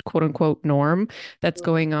quote unquote norm that's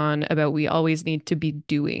going on about we always need to be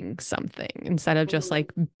doing something instead of just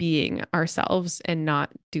like being ourselves and not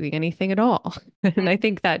doing anything at all. And I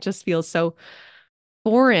think that just feels so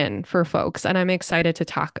foreign for folks. And I'm excited to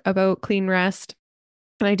talk about clean rest.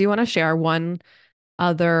 And I do want to share one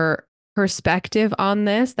other perspective on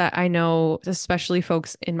this that I know, especially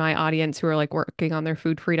folks in my audience who are like working on their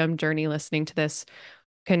food freedom journey, listening to this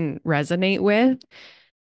can resonate with.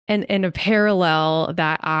 And in a parallel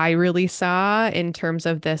that I really saw in terms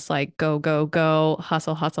of this like go, go, go,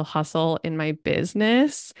 hustle, hustle, hustle in my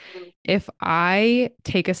business. If I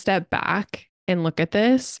take a step back and look at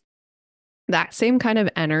this, that same kind of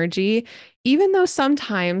energy, even though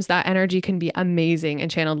sometimes that energy can be amazing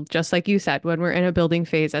and channeled, just like you said, when we're in a building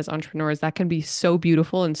phase as entrepreneurs, that can be so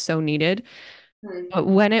beautiful and so needed. But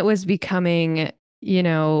when it was becoming,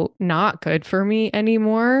 not good for me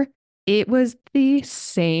anymore, it was the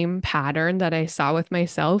same pattern that I saw with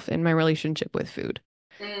myself in my relationship with food.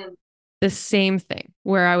 The same thing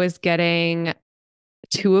where I was getting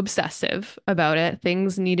too obsessive about it.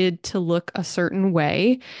 Things needed to look a certain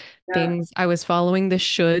way. I was following the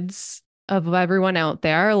shoulds of everyone out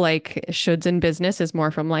there. Like shoulds in business is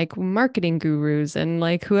more from like marketing gurus and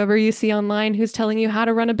like whoever you see online who's telling you how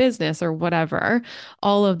to run a business or whatever.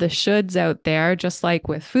 All of the shoulds out there, just like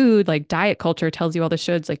with food, like diet culture tells you all the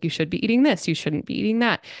shoulds, like you should be eating this, you shouldn't be eating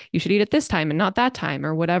that, you should eat at this time and not that time,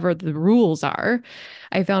 or whatever the rules are.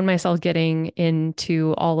 I found myself getting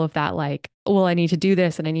into all of that, like, well, I need to do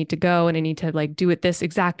this and I need to go and I need to like do it this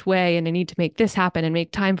exact way and I need to make this happen and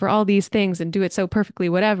make time for all these things and do it so perfectly,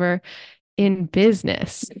 whatever, in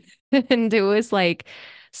business. And it was like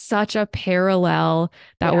such a parallel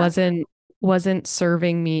that wasn't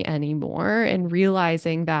serving me anymore, and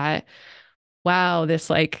realizing that, wow, this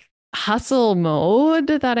like hustle mode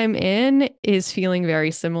that I'm in is feeling very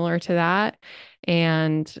similar to that.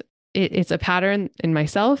 And it's a pattern in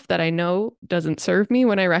myself that I know doesn't serve me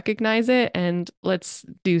when I recognize it. And let's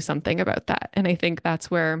do something about that. And I think that's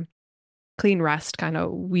where clean rest kind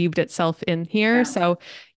of weaved itself in here. Yeah. So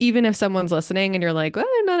even if someone's listening and you're like, well,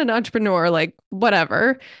 I'm not an entrepreneur, like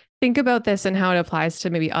whatever, think about this and how it applies to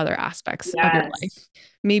maybe other aspects of your life. Yes. Oh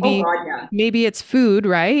Maybe God, yeah. maybe it's food,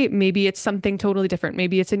 right? Maybe it's something totally different.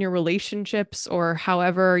 Maybe it's in your relationships or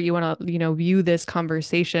however you want to, view this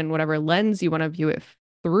conversation, whatever lens you want to view it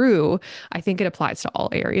through. I think it applies to all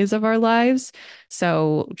areas of our lives.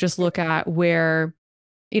 So just look at where,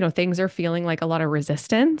 things are feeling like a lot of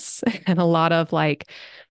resistance and a lot of like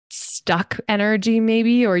stuck energy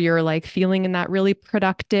maybe, or you're like feeling in that really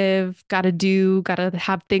productive, gotta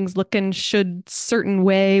have things looking should certain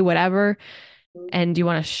way, whatever. And you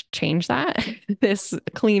want to change that. This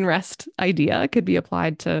clean rest idea could be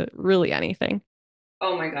applied to really anything.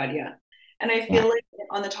 Oh my God, yeah. And I Yeah. feel like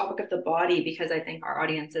on the topic of the body, because I think our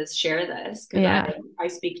audiences share this, because Yeah. I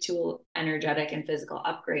speak to energetic and physical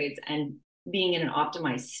upgrades and being in an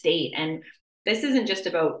optimized state. And this isn't just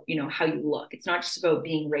about, how you look. It's not just about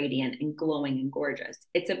being radiant and glowing and gorgeous.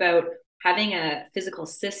 It's about having a physical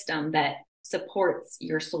system that supports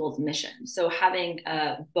your soul's mission. So having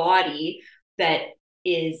a body that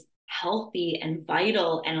is healthy and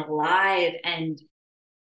vital and alive and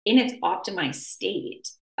in its optimized state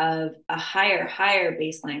of a higher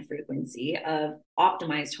baseline frequency of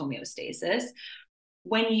optimized homeostasis,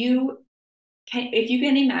 when you can, if you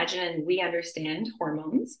can imagine, and we understand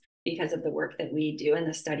hormones because of the work that we do and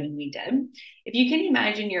the studying we did, if you can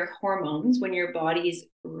imagine your hormones when your body's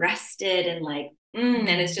rested and like, and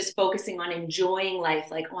it's just focusing on enjoying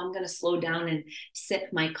life, like, oh, I'm going to slow down and sip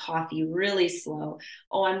my coffee really slow.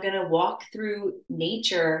 Oh, I'm going to walk through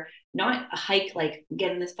nature, not a hike, like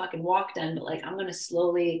getting this fucking walk done, but like, I'm going to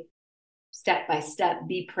slowly, step by step,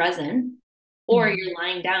 be present. Or you're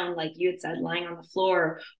lying down, like you had said, lying on the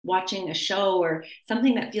floor, watching a show or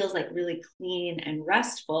something that feels like really clean and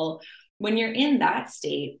restful. When you're in that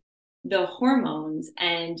state, the hormones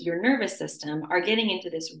and your nervous system are getting into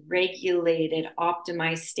this regulated,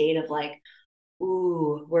 optimized state of like,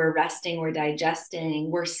 ooh, we're resting, we're digesting,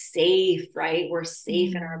 we're safe, right? We're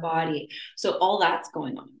safe in our body. So all that's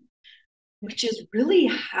going on, which is really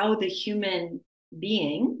how the human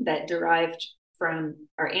being that derived from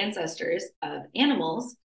our ancestors of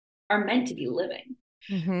animals are meant to be living.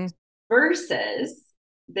 Mm-hmm. Versus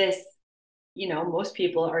this, most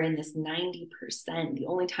people are in this 90%. The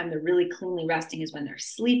only time they're really cleanly resting is when they're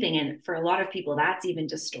sleeping. And for a lot of people, that's even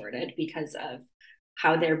distorted because of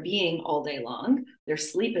how they're being all day long. Their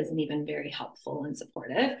sleep isn't even very helpful and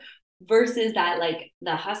supportive. Versus that, like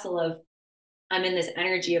the hustle of, I'm in this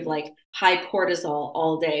energy of like high cortisol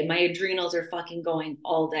all day. My adrenals are fucking going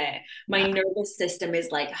all day. My nervous system is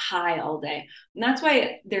like high all day. And that's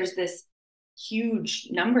why there's this huge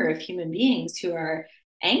number of human beings who are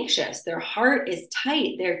anxious. Their heart is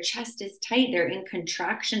tight. Their chest is tight. They're in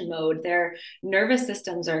contraction mode. Their nervous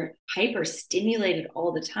systems are hyper stimulated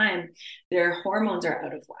all the time. Their hormones are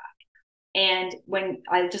out of whack. And when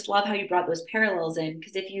I just love how you brought those parallels in,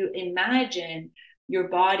 because if you imagine your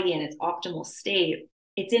body in its optimal state,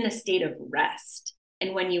 it's in a state of rest.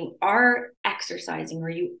 And when you are exercising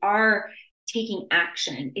or you are taking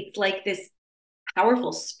action, it's like this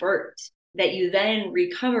powerful spurt that you then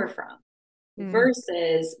recover from.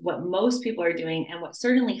 Versus what most people are doing and what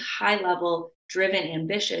certainly high level driven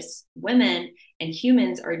ambitious women and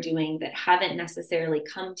humans are doing that haven't necessarily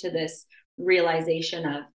come to this realization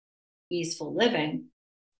of easeful living.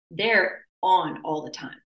 They're on all the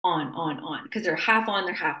time, on, because they're half on,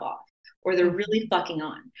 they're half off, or they're really fucking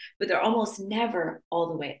on, but they're almost never all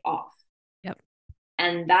the way off. Yep.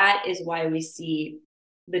 And that is why we see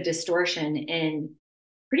the distortion in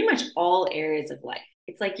pretty much all areas of life.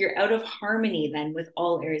 It's like you're out of harmony then with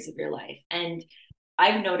all areas of your life. And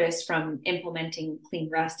I've noticed from implementing clean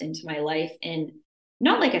rest into my life in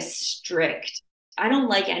not like a strict, I don't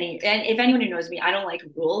like any, and if anyone who knows me, I don't like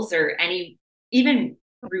rules or any, even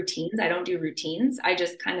routines. I don't do routines. I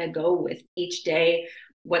just kind of go with each day.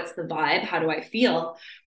 What's the vibe? How do I feel?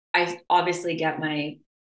 I obviously get my,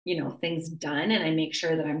 things done and I make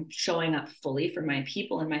sure that I'm showing up fully for my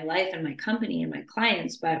people in my life and my company and my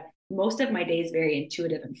clients. But most of my day is very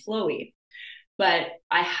intuitive and flowy. But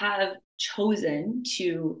I have chosen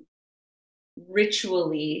to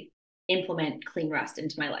ritually implement clean rest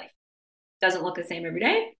into my life. Doesn't look the same every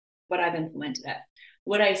day, but I've implemented it.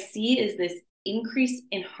 What I see is this increase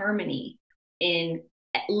in harmony in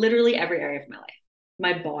literally every area of my life.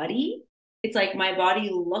 My body, it's like my body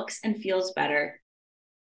looks and feels better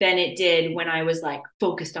than it did when I was like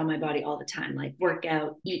focused on my body all the time, like work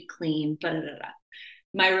out, eat clean, blah, blah, blah.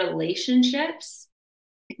 My relationships,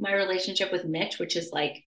 my relationship with Mitch, which is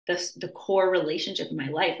like the core relationship in my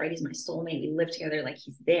life, right? He's my soulmate. We live together, like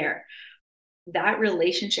he's there. that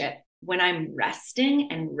relationship, when I'm resting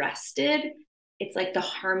and rested, it's like the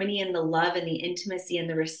harmony and the love and the intimacy and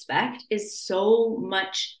the respect is so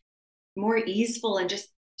much more easeful and just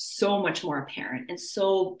so much more apparent and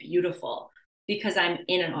so beautiful because I'm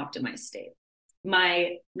in an optimized state.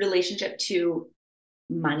 My relationship to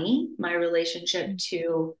money, my relationship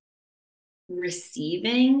to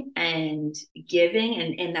receiving and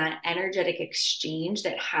giving, and that energetic exchange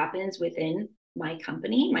that happens within my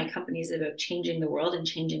company. My company is about changing the world and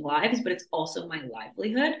changing lives, but it's also my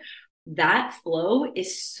livelihood. That flow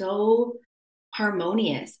is so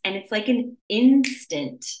harmonious, and it's like an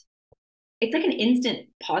instant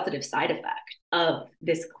positive side effect of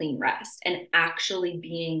this clean rest, and actually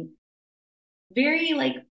being very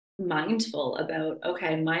like mindful about,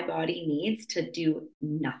 okay, my body needs to do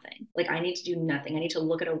nothing. Like I need to do nothing. I need to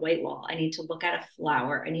look at a white wall. I need to look at a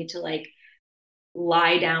flower. I need to like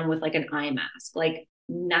lie down with like an eye mask. Like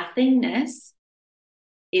nothingness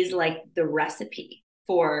is like the recipe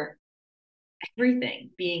for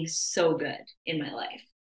everything being so good in my life.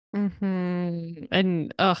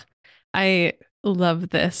 And I love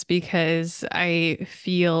this because I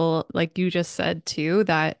feel like you just said too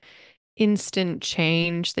that instant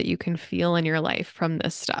change that you can feel in your life from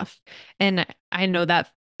this stuff. And I know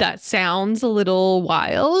that that sounds a little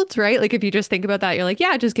wild, right? Like if you just think about that, you're like,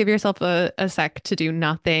 yeah, just give yourself a sec to do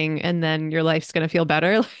nothing and then your life's going to feel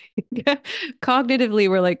better. Like, cognitively,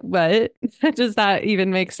 we're like, what? Does that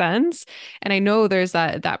even make sense? And I know there's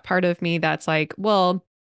that part of me that's like, well,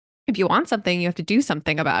 if you want something, you have to do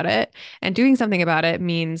something about it. And doing something about it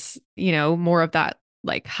means, more of that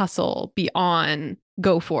like hustle, be on,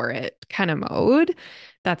 go for it kind of mode.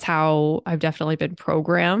 That's how I've definitely been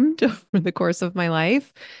programmed over the course of my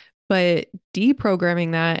life. But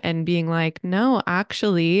deprogramming that and being like, no,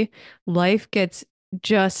 actually, life gets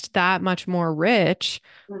just that much more rich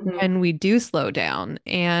Mm-hmm. when we do slow down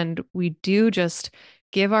and we do just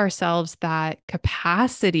give ourselves that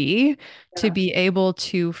capacity to Yeah. be able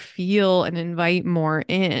to feel and invite more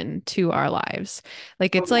in to our lives. Oh,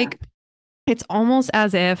 yeah. Like it's almost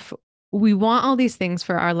as if we want all these things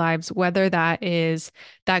for our lives, whether that is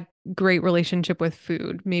that great relationship with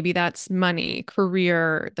food, maybe that's money,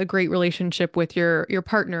 career, the great relationship with your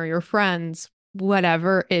partner, your friends,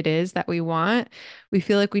 whatever it is that we want. We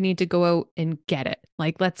feel like we need to go out and get it.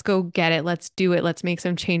 Like, let's go get it. Let's do it. Let's make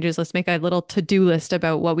some changes. Let's make a little to-do list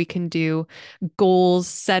about what we can do, goals,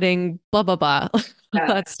 setting, blah, blah, blah, all Yeah.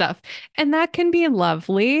 that stuff. And that can be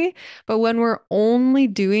lovely. But when we're only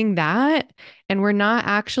doing that, and we're not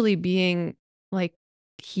actually being like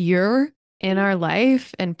here in our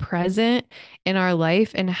life and present in our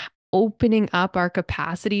life and opening up our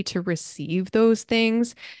capacity to receive those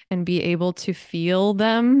things and be able to feel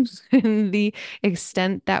them in the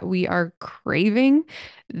extent that we are craving,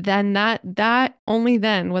 then that only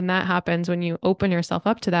then when that happens, when you open yourself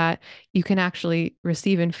up to that, you can actually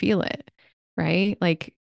receive and feel it, right?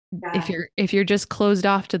 Like if Yeah. you're just closed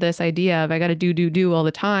off to this idea of I got to do all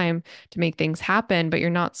the time to make things happen, but you're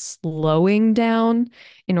not slowing down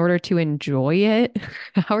in order to enjoy it,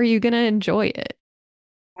 how are you going to enjoy it?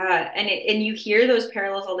 And you hear those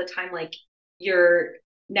parallels all the time, like you're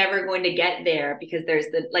never going to get there because there's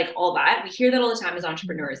the like all that. We hear that all the time as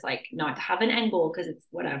entrepreneurs, like not to have an end goal because it's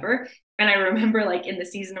whatever. And I remember like in the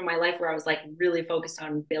season of my life where I was like really focused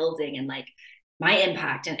on building and like my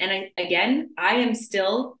impact. I am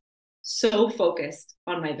still so focused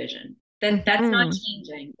on my vision that's not Hmm.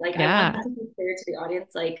 changing. Like I want Yeah. that to be clear to the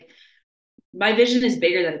audience, like my vision is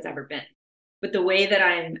bigger than it's ever been, but the way that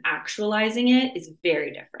I'm actualizing it is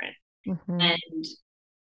very different. Hmm. And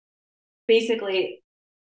basically,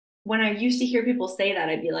 when I used to hear people say that,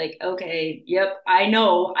 I'd be like, okay, yep, I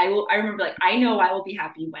know I will. I remember like, I know I will be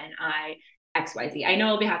happy when I XYZ. I know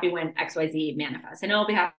I'll be happy when XYZ manifests. I know I'll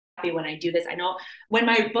be happy when I do this. I know when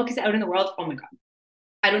my book is out in the world, oh my God,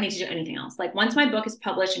 I don't need to do anything else. Like once my book is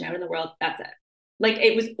published and out in the world, that's it. Like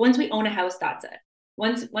it was once we own a house, that's it.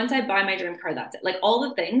 Once I buy my dream car, that's it. Like all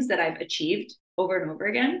the things that I've achieved over and over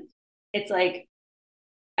again, it's like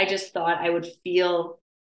I just thought I would feel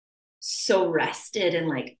so rested and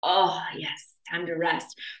like, oh yes, time to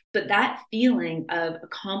rest. But that feeling of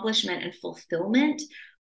accomplishment and fulfillment,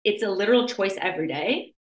 it's a literal choice every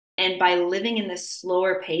day. And by living in this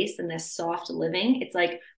slower pace and this soft living, it's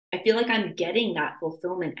like I feel like I'm getting that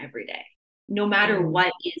fulfillment every day, no matter Mm.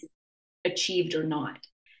 what is achieved or not.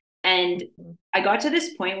 And I got to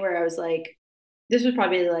this point where I was like, this was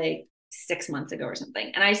probably like 6 months ago or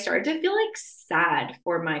something. And I started to feel like sad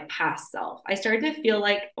for my past self. I started to feel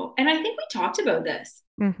like, oh, and I think we talked about this.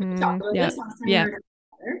 We talked about Yeah. this last time we Yeah. were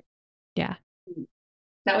together. Yeah.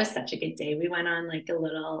 That was such a good day. We went on like a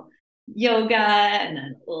little yoga and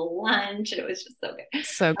then a little lunch. And it was just so good.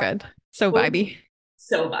 So good. So So, vibey.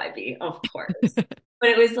 so vibey, of course. But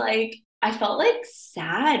it was like, I felt like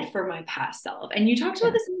sad for my past self. And you talked about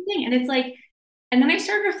Yeah. the same thing. And it's like, and then I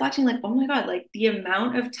started reflecting, like, oh my God, like the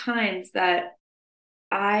amount of times that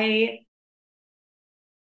I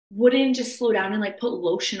wouldn't just slow down and like put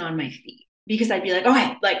lotion on my feet because I'd be like,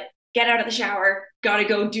 okay, like get out of the shower, gotta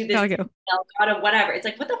go do this, Gotta go. gotta whatever. It's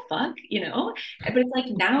like, what the fuck, you know? But it's like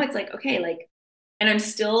now it's like, okay, like, and I'm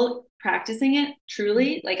still practicing it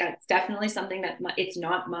truly. Like it's definitely something that it's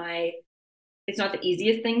not the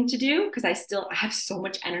easiest thing to do because I have so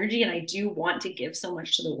much energy and I do want to give so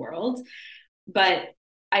much to the world. But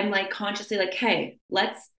I'm like consciously like, hey,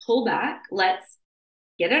 let's pull back. Let's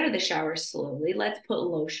get out of the shower slowly. Let's put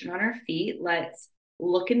lotion on our feet. Let's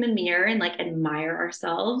look in the mirror and like admire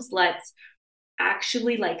ourselves. Let's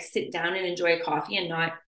actually like sit down and enjoy a coffee and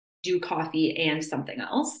not do coffee and something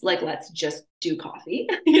else. Like, let's just do coffee,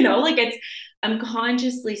 like I'm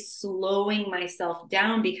consciously slowing myself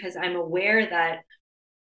down because I'm aware that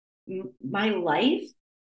my life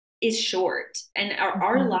is short and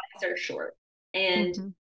our lives are short.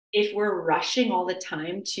 And if we're rushing all the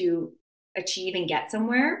time to achieve and get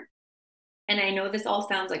somewhere, and I know this all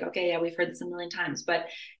sounds like, okay, yeah, we've heard this a million times, but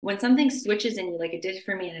when something switches in you, like it did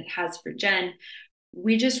for me and it has for Jen,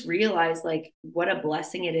 we just realize like what a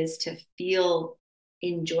blessing it is to feel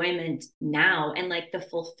enjoyment now and like the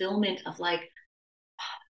fulfillment of like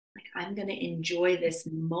I'm going to enjoy this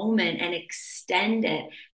moment and extend it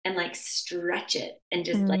and like stretch it and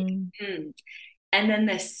just like, and then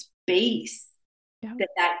the space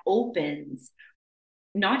that opens,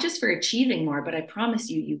 not just for achieving more, but I promise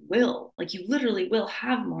you, you will, like, you literally will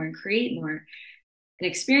have more and create more and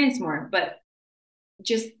experience more. But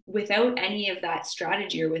just without any of that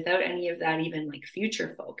strategy or without any of that, even like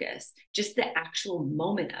future focus, just the actual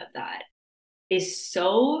moment of that is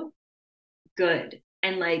so good.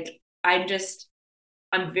 And like,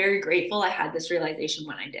 I'm very grateful I had this realization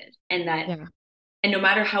when I did. And that, and no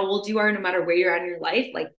matter how old you are, no matter where you're at in your life,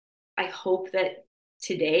 like, I hope that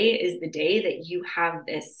today is the day that you have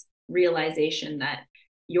this realization that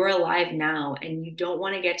you're alive now and you don't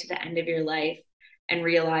want to get to the end of your life and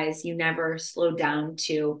realize you never slowed down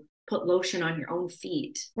to put lotion on your own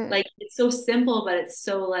feet. Like, it's so simple, but it's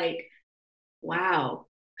so like, wow.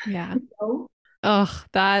 Yeah. Oh,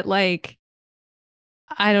 that like,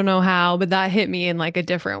 I don't know how, but that hit me in like a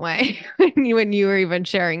different way when you were even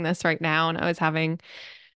sharing this right now. And I was having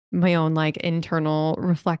my own like internal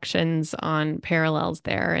reflections on parallels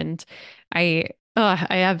there. And I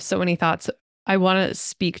have so many thoughts. I want to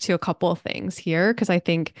speak to a couple of things here because I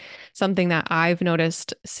think something that I've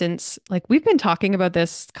noticed since like we've been talking about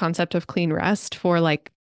this concept of clean rest for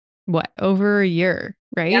like what, over a year,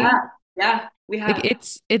 right? Yeah, we have. Like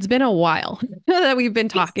it's been a while that we've been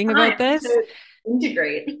talking about this.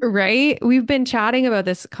 Integrate. Right? We've been chatting about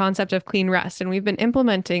this concept of clean rest and we've been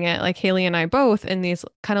implementing it, like Haley and I both, in these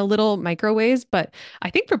kind of little micro ways. But I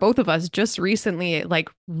think for both of us, just recently, it like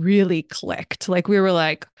really clicked. Like we were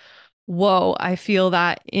like, whoa, I feel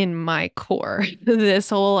that in my core. This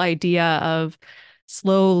whole idea of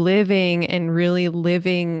slow living and really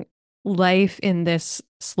living life in this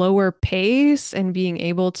slower pace and being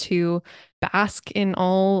able to bask in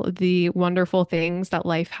all the wonderful things that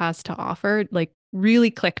life has to offer, like really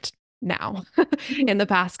clicked now in the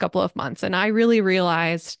past couple of months. And I really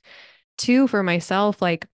realized too for myself,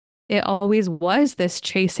 like it always was this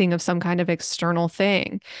chasing of some kind of external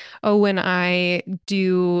thing. Oh, when I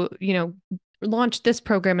do, launch this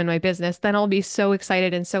program in my business, then I'll be so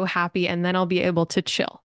excited and so happy. And then I'll be able to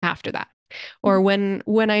chill after that. Or when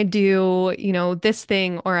I do, this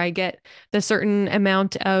thing, or I get the certain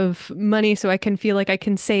amount of money so I can feel like I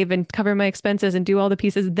can save and cover my expenses and do all the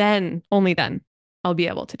pieces, then only then I'll be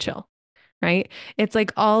able to chill. Right? It's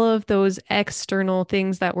like all of those external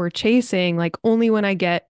things that we're chasing, like only when I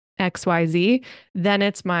get XYZ, then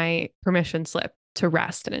it's my permission slip to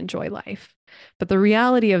rest and enjoy life. But the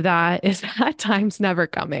reality of that is that time's never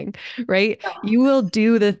coming, right? You will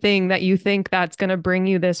do the thing that you think that's going to bring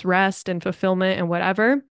you this rest and fulfillment and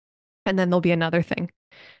whatever, and then there'll be another thing.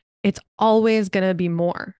 It's always going to be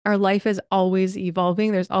more. Our life is always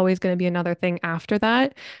evolving. There's always going to be another thing after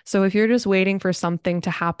that. So if you're just waiting for something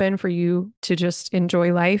to happen for you to just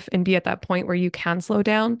enjoy life and be at that point where you can slow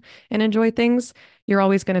down and enjoy things, you're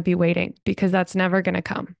always going to be waiting because that's never going to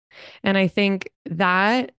come. And I think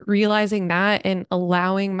that realizing that and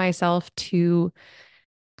allowing myself to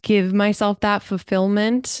give myself that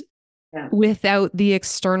fulfillment without the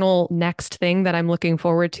external next thing that I'm looking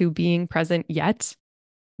forward to being present yet,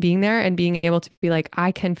 being there and being able to be like,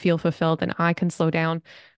 I can feel fulfilled and I can slow down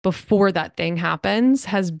before that thing happens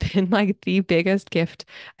has been like the biggest gift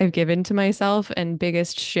I've given to myself and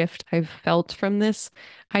biggest shift I've felt from this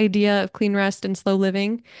idea of clean rest and slow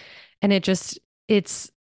living. And it's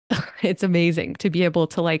it's amazing to be able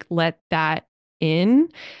to like let that in.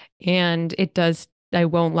 And it does, I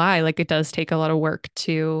won't lie, like it does take a lot of work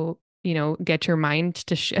to, get your mind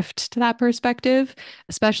to shift to that perspective,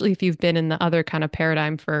 especially if you've been in the other kind of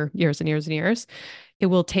paradigm for years and years and years. It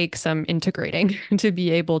will take some integrating to be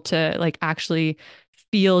able to like actually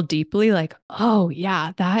feel deeply like, oh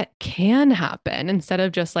yeah, that can happen instead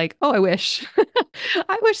of just like, oh, I wish.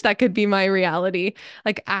 I wish that could be my reality.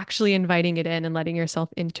 Like actually inviting it in and letting yourself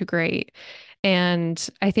integrate. And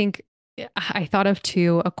I think I thought of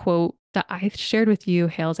too a quote that I shared with you,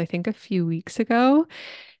 Hales, I think a few weeks ago.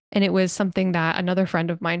 And it was something that another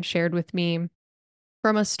friend of mine shared with me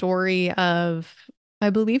from a story of, I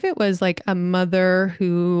believe it was like a mother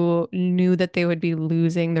who knew that they would be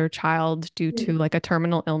losing their child due to like a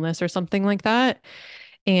terminal illness or something like that.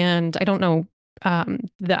 And I don't know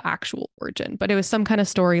the actual origin, but it was some kind of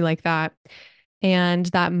story like that. And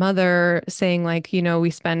that mother saying, like, we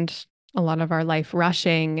spend a lot of our life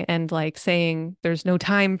rushing and like saying there's no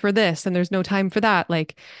time for this and there's no time for that.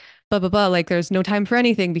 Like, blah, blah, blah. Like, there's no time for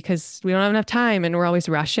anything because we don't have enough time and we're always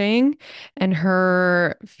rushing. And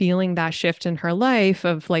her feeling that shift in her life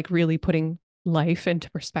of like really putting life into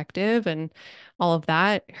perspective and all of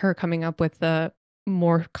that, her coming up with the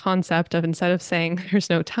more concept of instead of saying there's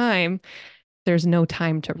no time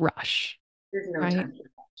to rush, There's no right? time to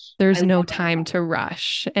rush. There's I no love time that. to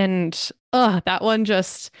rush. And that one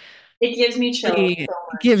just It gives me chills really so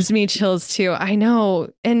gives much. me chills too. I know.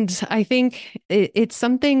 And I think it's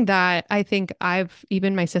something that I think I've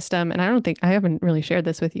even my system, and I don't think I haven't really shared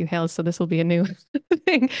this with you, Hales, so this will be a new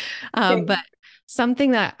thing. But Okay.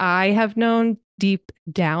 something that I have known deep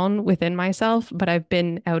down within myself, but I've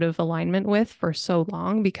been out of alignment with for so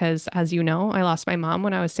long because, as you know, I lost my mom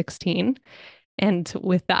when I was 16. And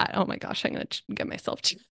with that, oh my gosh, I'm going to get myself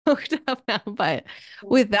choked up now. But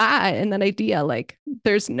with that and that idea, like,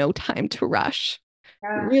 there's no time to rush.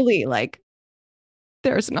 Yeah. Really, like,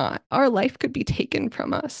 there's not. Our life could be taken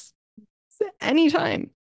from us anytime.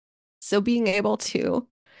 So being able to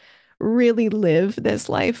really live this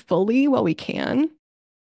life fully while we can,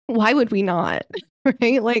 why would we not?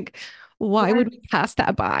 Right? Like, why would Yes. we pass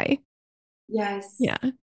that by? Yes. Yeah.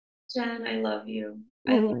 Jen, I love you.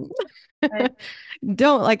 Mm. I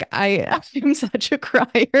Don't like I'm such a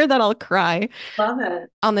crier that I'll cry love it.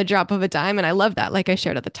 on the drop of a dime. And I love that. Like I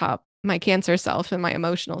shared at the top, my cancer self and my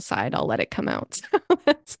emotional side, I'll let it come out. So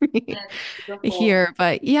that's me And beautiful. here.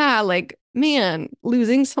 But yeah, like, man,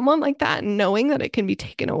 losing someone like that, knowing that it can be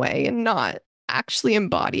taken away and not actually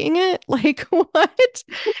embodying it, like what?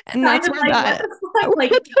 And Kind that's of where like, what that, the fuck? what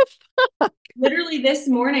Like, the fuck? literally this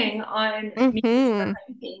morning on me and Steph Mm-hmm.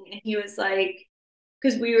 hiking, and he was like,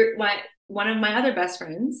 because we were one of my other best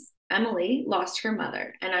friends, Emily, lost her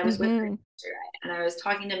mother, and I was with her Mm-hmm. yesterday, and I was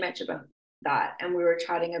talking to Mitch about that, and we were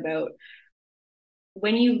chatting about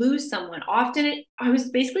when you lose someone. I was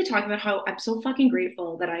basically talking about how I'm so fucking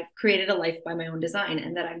grateful that I've created a life by my own design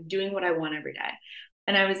and that I'm doing what I want every day.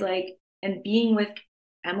 And I was like, and being with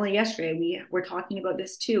Emily yesterday, we were talking about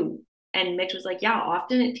this too. And Mitch was like, yeah,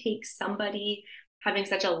 often it takes somebody having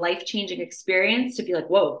such a life changing experience to be like,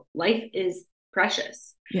 whoa, life is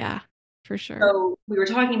precious. Yeah, for sure. So we were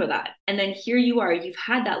talking about that. And then here you are, you've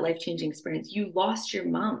had that life changing experience. You lost your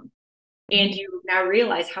mom and Mhm. you now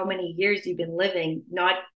realize how many years you've been living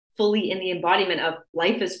not fully in the embodiment of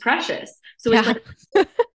life is precious. So it's Yeah. like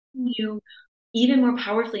you even more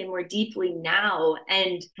powerfully and more deeply now.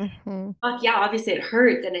 And Mhm. fuck yeah, obviously it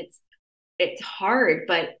hurts and it's hard,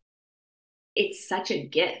 but it's such a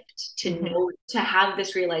gift to Mhm. know, to have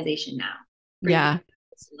this realization now, for you to Yeah. have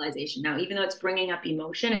this realization now, even though it's bringing up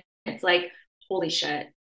emotion. It's like, holy shit,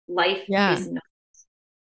 life Yeah. is not this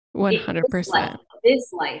life. 100%.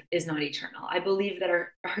 This life is not eternal. I believe that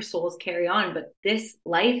our souls carry on, but this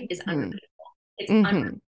life is Mhm. unrepeatable. It's Mhm.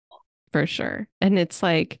 unrepeatable. For sure. And it's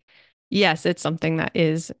like, yes, it's something that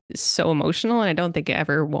is so emotional, and I don't think it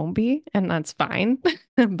ever won't be, and that's fine.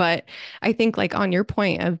 But I think, like, on your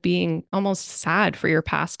point of being almost sad for your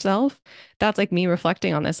past self, that's like me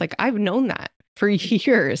reflecting on this. Like, I've known that for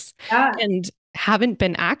years Yeah. and haven't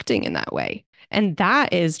been acting in that way. And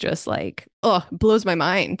that is just like, oh, blows my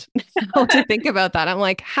mind how to think about that. I'm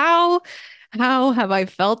like, how have I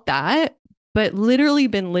felt that? But literally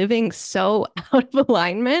been living so out of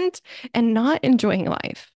alignment and not enjoying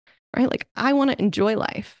life, right? Like, I want to enjoy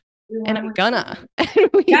life We and want I'm to enjoy gonna, life. and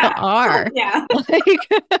we Yeah. are Yeah.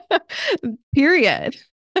 like, period.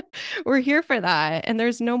 We're here for that. And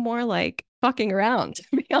there's no more like fucking around, to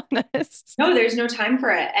be honest. No, there's no time for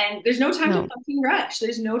it. And there's no time to No. fucking rush.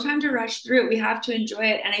 There's no time to rush through it. We have to enjoy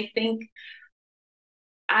it. And I think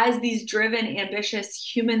as these driven, ambitious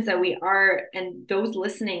humans that we are, and those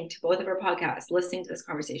listening to both of our podcasts, listening to this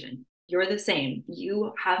conversation, you're the same.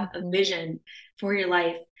 You have a vision for your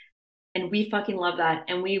life, and we fucking love that.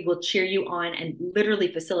 And we will cheer you on and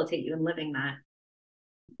literally facilitate you in living that.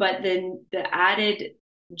 But then the added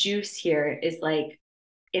juice here is like,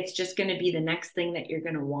 it's just going to be the next thing that you're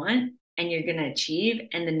going to want and you're going to achieve,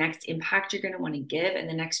 and the next impact you're going to want to give, and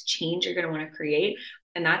the next change you're going to want to create.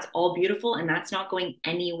 And that's all beautiful. And that's not going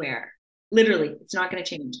anywhere. Literally, it's not going to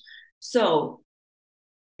change. So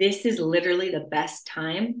this is literally the best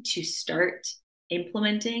time to start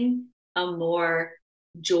implementing a more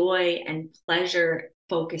joy and pleasure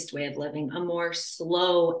focused way of living, a more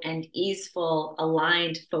slow and easeful,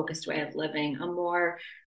 aligned, focused way of living, a more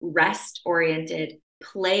rest oriented,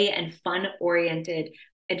 play and fun oriented,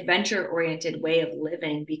 adventure oriented way of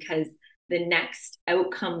living. Because the next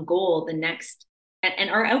outcome goal, the next, and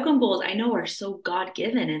our outcome goals, I know, are so God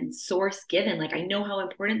given and source given. Like, I know how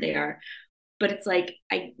important they are, but it's like,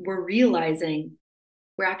 we're realizing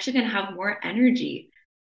we're actually going to have more energy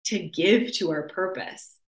to give to our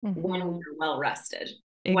purpose when we're well rested.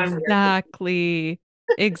 Exactly.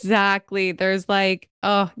 Exactly. There's like,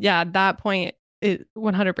 oh yeah, that point is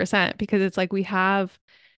 100%, because it's like we have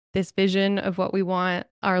this vision of what we want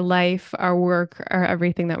our life, our work, our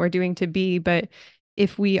everything that we're doing to be. But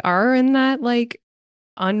if we are in that like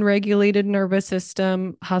unregulated nervous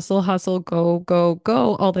system, hustle, hustle, go, go,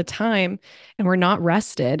 go all the time, and we're not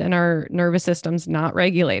rested and our nervous system's not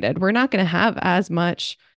regulated, we're not going to have as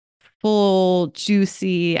much full,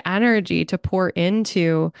 juicy energy to pour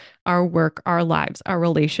into our work, our lives, our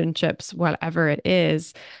relationships, whatever it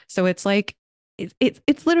is. So it's like,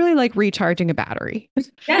 it's literally like recharging a battery,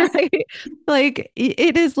 Yes. right? Like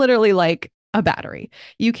it is literally like a battery.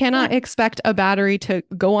 You cannot expect a battery to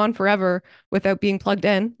go on forever without being plugged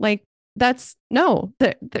in. Like that's no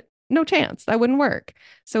chance. That wouldn't work.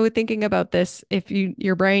 So thinking about this, if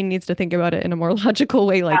your brain needs to think about it in a more logical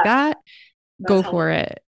way like that, go for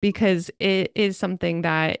it, because it is something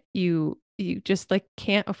that you just like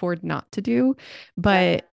can't afford not to do.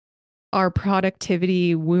 But our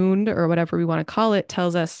productivity wound, or whatever we want to call it,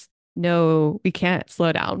 tells us no, we can't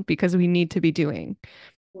slow down because we need to be doing.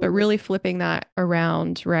 But really flipping that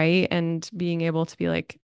around, right? And being able to be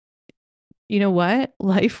like, you know what?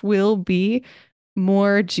 Life will be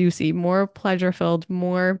more juicy, more pleasure filled,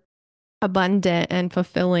 more abundant and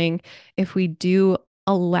fulfilling if we do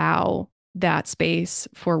allow that space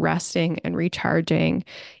for resting and recharging,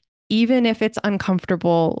 even if it's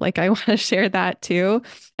uncomfortable. Like, I want to share that too.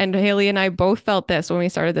 And Haley and I both felt this when we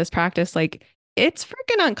started this practice. Like, it's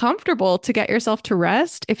freaking uncomfortable to get yourself to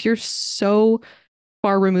rest if you're so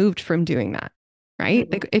far removed from doing that, right?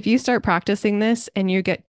 Like if you start practicing this and you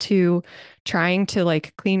get to trying to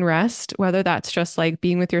like clean rest, whether that's just like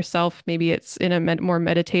being with yourself, maybe it's in a more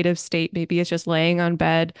meditative state, maybe it's just laying on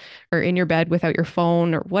bed or in your bed without your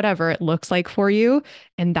phone or whatever it looks like for you,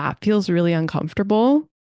 and that feels really uncomfortable,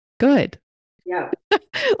 good. Yeah.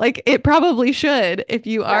 Like it probably should if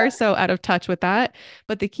you are so out of touch with that.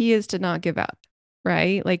 But the key is to not give up,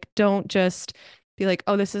 right? Like don't just be like,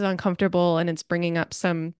 oh, this is uncomfortable and it's bringing up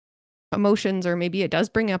some emotions, or maybe it does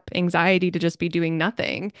bring up anxiety to just be doing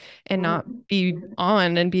nothing and not be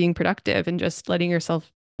on and being productive and just letting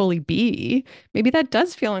yourself fully be. Maybe that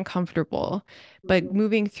does feel uncomfortable, but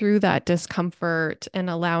moving through that discomfort and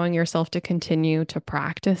allowing yourself to continue to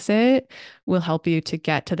practice it will help you to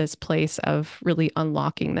get to this place of really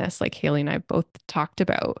unlocking this, like Haley and I both talked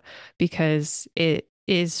about, because it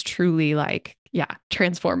is truly like, yeah,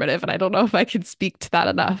 transformative. And I don't know if I can speak to that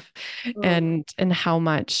enough, and how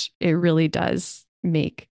much it really does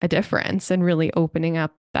make a difference and really opening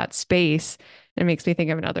up that space. It makes me think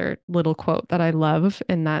of another little quote that I love,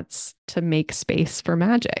 and that's to make space for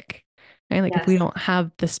magic. Right? Like if we don't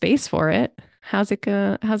have the space for it, how's it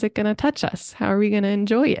gonna touch us? How are we gonna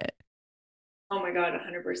enjoy it? Oh my God,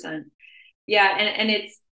 100%. Yeah. And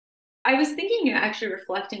I was thinking, actually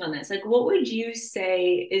reflecting on this, like, what would you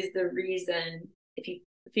say is the reason, if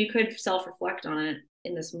you could self-reflect on it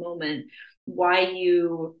in this moment, why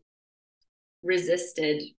you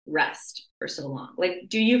resisted rest for so long? Like,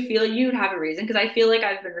 do you feel you'd have a reason? Because I feel like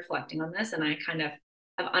I've been reflecting on this and I kind of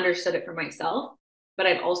have understood it for myself, but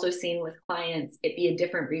I've also seen with clients it be a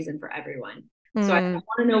different reason for everyone. So I want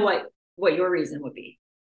to know what your reason would be.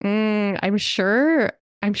 I'm sure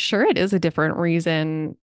it is a different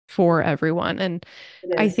reason for everyone. And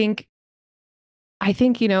I think,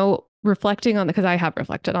 reflecting on because I have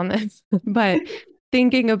reflected on this, but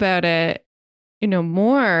thinking about it,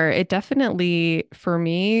 more, it definitely for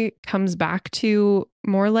me comes back to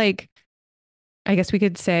more like, I guess we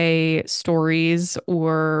could say stories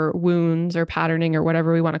or wounds or patterning or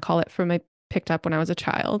whatever we want to call it from I picked up when I was a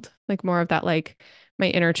child. Like more of that, like my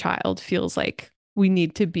inner child feels like we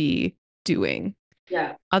need to be doing.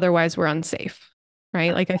 Yeah. Otherwise we're unsafe.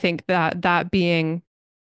 Right. Like I think that being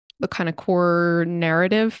the kind of core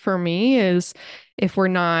narrative for me is if we're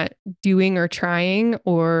not doing or trying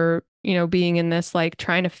or, being in this like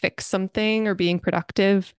trying to fix something or being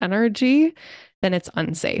productive energy, then it's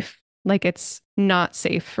unsafe. Like it's not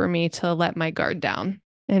safe for me to let my guard down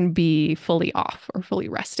and be fully off or fully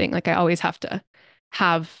resting. Like I always have to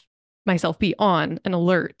have myself be on and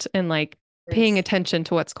alert and like paying Yes. attention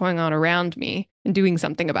to what's going on around me and doing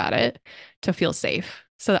something about it to feel safe.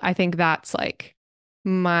 So I think that's like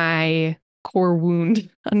my core wound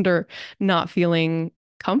under not feeling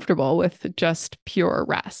comfortable with just pure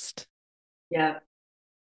rest. Yeah.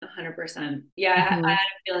 100%. Yeah. I Mhm. had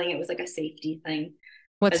a feeling it was like a safety thing.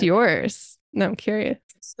 What's yours? No, I'm curious.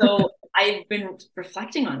 So I've been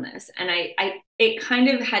reflecting on this, and it kind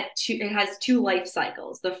of it has two life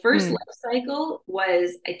cycles. The first Mm. life cycle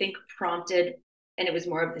was, I think, prompted, and it was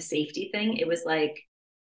more of the safety thing. It was like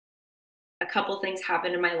a couple things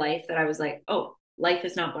happened in my life that I was like, oh, life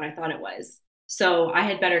is not what I thought it was. So I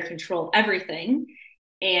had better control everything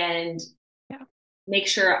and Yeah. make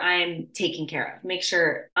sure I'm taken care of, make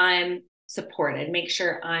sure I'm supported, make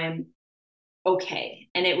sure I'm okay.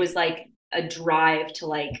 And it was like a drive to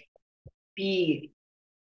like be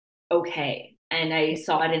okay. And I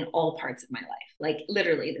saw it in all parts of my life, like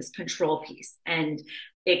literally this control piece. And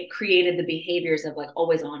it created the behaviors of like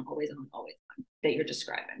always on, always on, always on that you're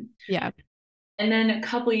describing. Yeah. And then a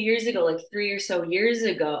couple of years ago, like 3 or so years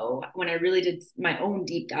ago, when I really did my own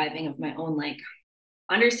deep diving of my own, like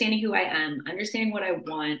understanding who I am, understanding what I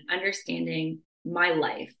want, understanding my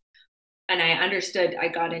life. And I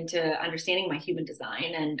got into understanding my human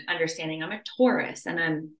design and understanding I'm a Taurus and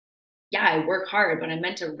I work hard, but I'm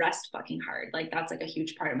meant to rest fucking hard. Like that's like a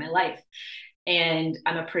huge part of my life. And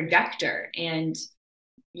I'm a projector and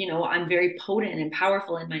I'm very potent and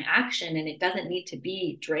powerful in my action and it doesn't need to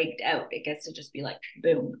be dragged out. It gets to just be like,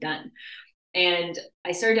 boom, done. And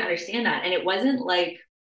I started to understand that. And it wasn't like,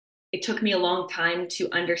 it took me a long time to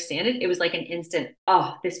understand it. It was like an instant,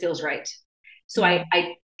 oh, this feels right. So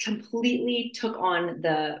I completely took on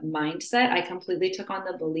the mindset. I completely took on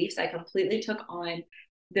the beliefs. I completely took on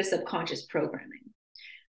the subconscious programming.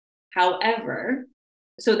 However,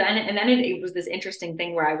 so then it was this interesting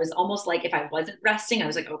thing where I was almost like if I wasn't resting, I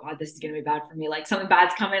was like, oh God, this is gonna be bad for me. Like something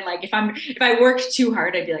bad's coming. Like if I worked too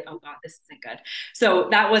hard, I'd be like, oh God, this isn't good. So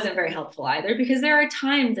that wasn't very helpful either because there are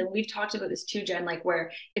times, and we've talked about this too, Jen, like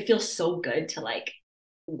where it feels so good to like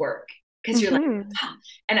work because you're like, ah.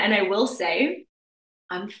 and I will say,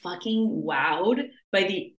 I'm fucking wowed by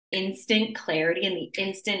the instant clarity and the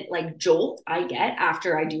instant like jolt I get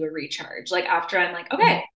after I do a recharge. Like after I'm like,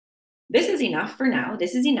 okay, this is enough for now.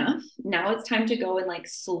 This is enough. Now it's time to go and like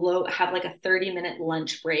have like a 30-minute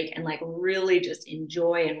lunch break and like really just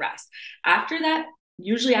enjoy and rest. After that,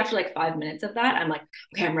 usually after like 5 minutes of that, I'm like,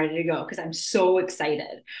 okay, I'm ready to go because I'm so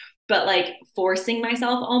excited. But like forcing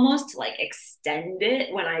myself almost to like extend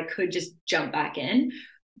it when I could just jump back in.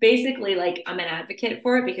 Basically, like I'm an advocate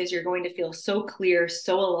for it because you're going to feel so clear,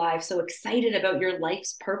 so alive, so excited about your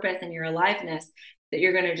life's purpose and your aliveness that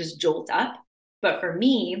you're going to just jolt up. But for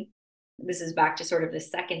me, this is back to sort of the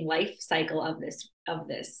second life cycle of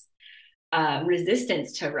this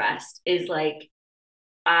resistance to rest is like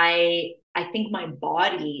I think my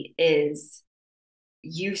body is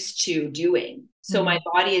used to doing. So my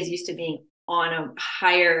body is used to being on a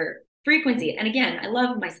higher frequency. And again, I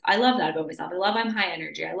love that about myself. I love I'm high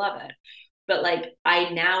energy. I love it. But like I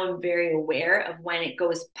now am very aware of when it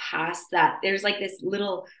goes past that. There's like this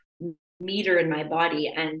little meter in my body.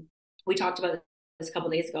 And we talked about this a couple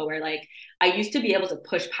of days ago where like I used to be able to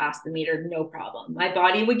push past the meter, no problem. My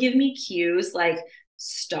body would give me cues like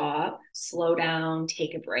stop, slow down,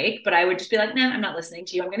 take a break. But I would just be like, nah, I'm not listening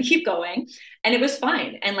to you. I'm going to keep going. And it was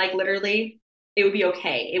fine. And like literally, it would be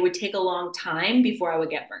okay. It would take a long time before I would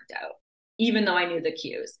get burnt out, even though I knew the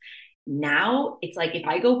cues. Now it's like if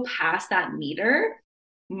I go past that meter,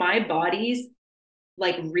 my body's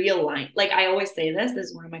like realigned. Like I always say this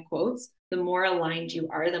is one of my quotes. The more aligned you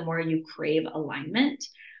are, the more you crave alignment.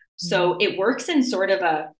 So it works in sort of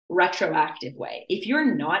a retroactive way. If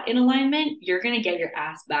you're not in alignment, you're going to get your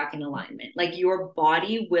ass back in alignment. Like your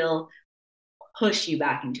body will push you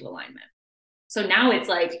back into alignment. So now it's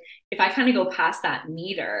like, if I kind of go past that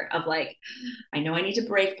meter of like, I know I need to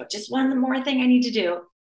break, but just one more thing I need to do,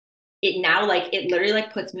 it now like, it literally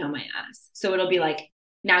like puts me on my ass. So it'll be like,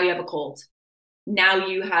 now you have a cold. Now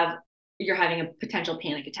you're having a potential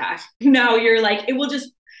panic attack. Now you're like,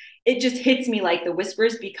 it just hits me like the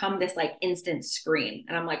whispers become this like instant scream.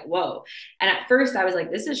 And I'm like, whoa. And at first I was like,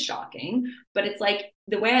 this is shocking. But it's like,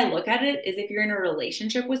 the way I look at it is, if you're in a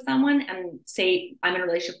relationship with someone and say I'm in a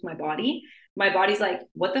relationship with my body's like,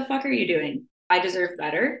 what the fuck are you doing? I deserve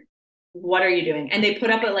better. What are you doing? And they put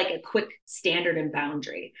up like a quick standard and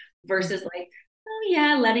boundary versus like, oh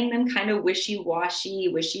yeah, letting them kind of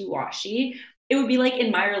wishy-washy. It would be like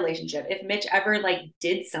in my relationship, if Mitch ever like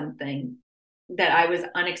did something that I was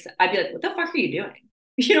I'd be like, what the fuck are you doing?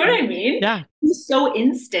 You know what I mean? Yeah. It's so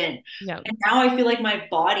instant. Yeah. And now I feel like my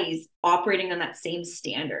body's operating on that same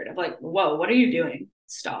standard of like, whoa, what are you doing?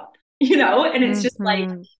 Stop. And it's just like,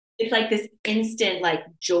 it's like this instant like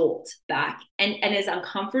jolt back. And as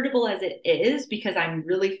uncomfortable as it is, because I'm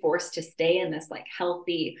really forced to stay in this like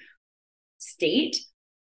healthy state.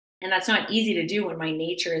 And that's not easy to do when my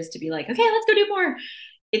nature is to be like, okay, let's go do more.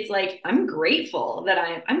 It's like, I'm grateful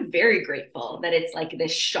that I'm very grateful that it's like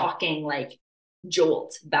this shocking, like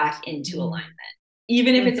jolt back into alignment,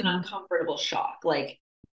 even if it's an uncomfortable shock. Like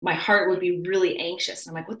my heart would be really anxious.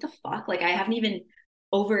 I'm like, what the fuck? Like I haven't even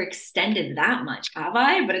overextended that much, have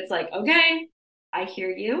I? But it's like, okay, I hear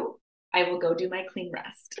you. I will go do my clean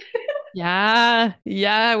rest. Yeah.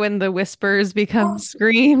 Yeah. When the whispers become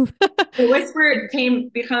screams. The whisper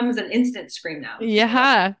becomes an instant scream now.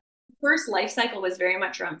 Yeah. First life cycle was very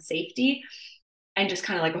much around safety and just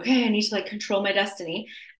kind of like, okay, I need to like control my destiny.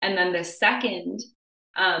 And then the second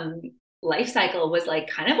life cycle was like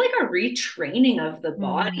kind of like a retraining of the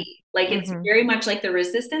body. Like it's very much like the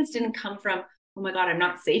resistance didn't come from, oh my God, I'm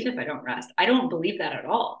not safe if I don't rest. I don't believe that at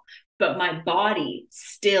all. But my body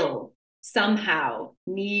still somehow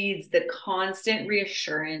needs the constant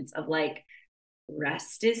reassurance of like,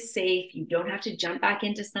 rest is safe. You don't have to jump back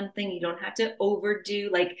into something. You don't have to overdo.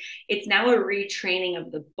 Like it's now a retraining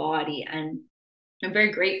of the body. And I'm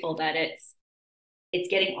very grateful that it's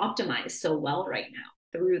getting optimized so well right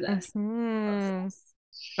now through this process.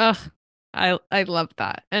 Oh, I love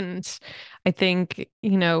that. And I think,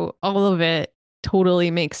 all of it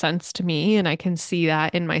totally makes sense to me. And I can see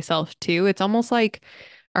that in myself too. It's almost like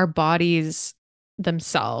our bodies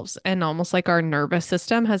themselves and almost like our nervous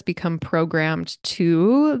system has become programmed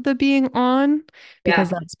to the being on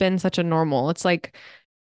because Yeah. that's been such a normal. It's like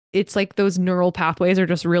those neural pathways are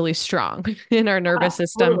just really strong in our nervous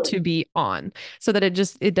system Totally. to be on so that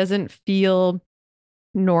it doesn't feel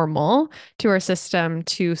normal to our system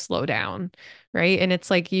to slow down, right? And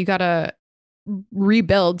it's like you got to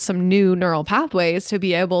rebuild some new neural pathways to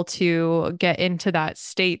be able to get into that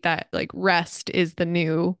state that like rest is the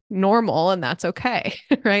new normal and that's okay,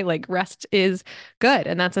 right? Like rest is good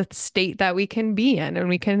and that's a state that we can be in and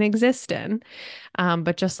we can exist in.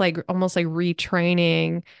 But just like almost like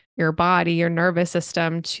retraining your body, your nervous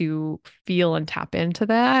system to feel and tap into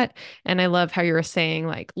that. And I love how you were saying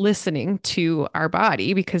like listening to our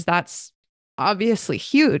body because that's obviously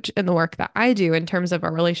huge in the work that I do in terms of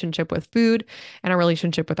our relationship with food and our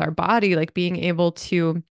relationship with our body, like being able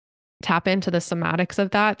to tap into the somatics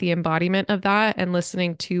of that, the embodiment of that, and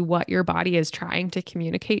listening to what your body is trying to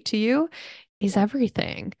communicate to you is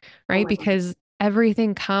everything, Oh right? my God. Because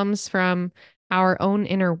everything comes from our own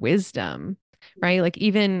inner wisdom, right? Like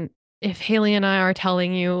even if Haley and I are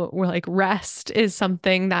telling you we're like rest is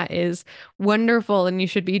something that is wonderful and you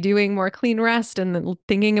should be doing more clean rest and then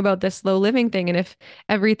thinking about this slow living thing. And if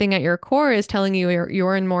everything at your core is telling you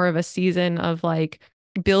you're in more of a season of like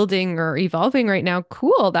building or evolving right now,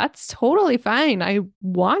 cool. That's totally fine. I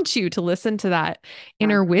want you to listen to that Yeah.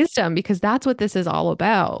 inner wisdom because that's what this is all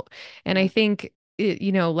about. And Yeah. I think,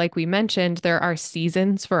 like we mentioned, there are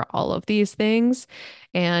seasons for all of these things.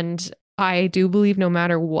 And I do believe no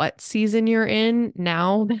matter what season you're in,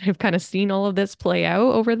 now that I've kind of seen all of this play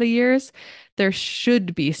out over the years, there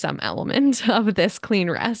should be some element of this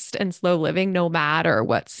clean rest and slow living, no matter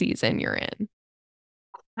what season you're in.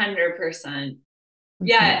 100%.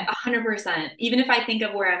 Yeah, Mhm. 100%. Even if I think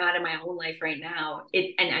of where I'm at in my own life right now,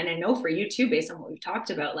 and I know for you too, based on what we've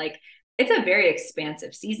talked about, like it's a very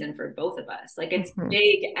expansive season for both of us. Like it's Mhm.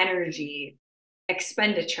 big energy,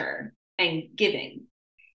 expenditure, and giving.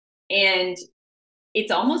 And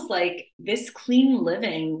it's almost like this clean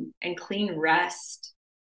living and clean rest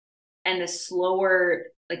and the slower,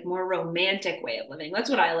 like more romantic way of living. That's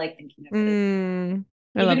what I like thinking of it. I Even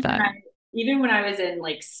love when that. I was in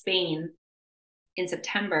like Spain in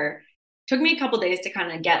September, took me a couple days to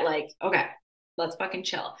kind of get like, okay, let's fucking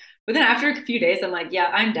chill. But then after a few days, I'm like, yeah,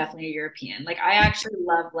 I'm definitely a European. Like I actually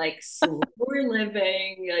love like slower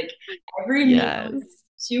living, like every meal is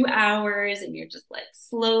Yes. 2 hours and you're just like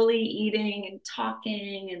slowly eating and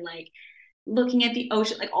talking and like looking at the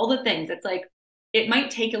ocean, like all the things. It's like, it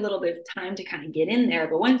might take a little bit of time to kind of get in there,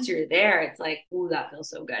 but once you're there, it's like, ooh, that feels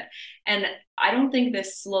so good. And I don't think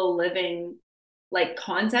this slow living like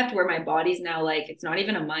concept where my body's now like, it's not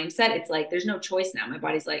even a mindset. It's like, there's no choice now. My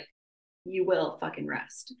body's like, you will fucking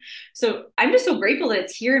rest. So I'm just so grateful that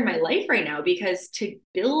it's here in my life right now, because to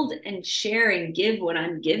build and share and give what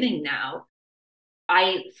I'm giving now,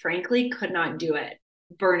 I frankly could not do it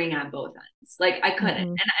burning at both ends. Like I couldn't.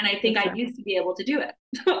 Mm-hmm. And I think I used to be able to do it.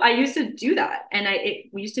 I used to do that. And it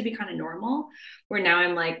used to be kind of normal, where now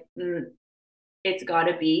I'm like, it's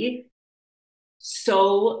gotta be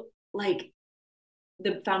so like,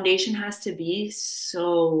 the foundation has to be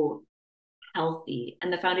so healthy,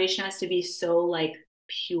 and the foundation has to be so like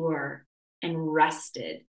pure and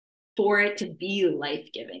rested for it to be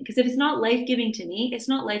life-giving. Because if it's not life-giving to me, it's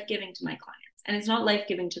not life-giving to my clients, and it's not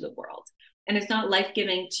life-giving to the world, and it's not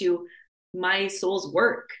life-giving to my soul's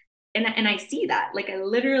work. And I see that, like I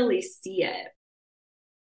literally see it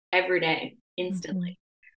every day instantly.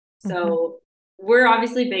 So we're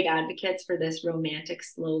obviously big advocates for this romantic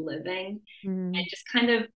slow living, and just kind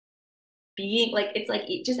of being like, it's like,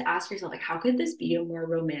 just ask yourself, like, how could this be a more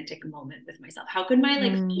romantic moment with myself? How could my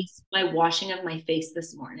like face, my washing of my face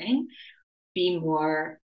this morning be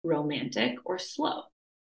more romantic or slow?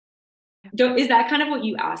 Is that kind of what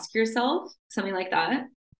you ask yourself? Something like that?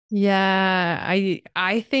 Yeah,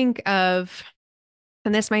 I think of,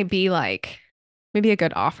 and this might be like maybe a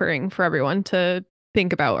good offering for everyone to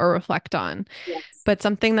think about or reflect on, Yes. but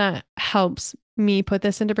something that helps me put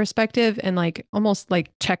this into perspective and like almost like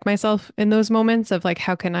check myself in those moments of like,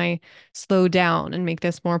 how can I slow down and make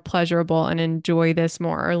this more pleasurable and enjoy this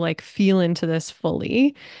more, or like feel into this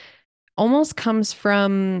fully, almost comes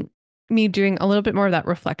from me doing a little bit more of that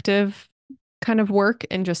reflective kind of work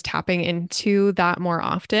and just tapping into that more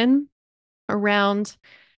often around.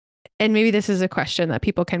 And maybe this is a question that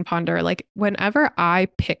people can ponder. Like, whenever I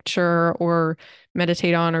picture or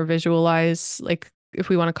meditate on or visualize, like, if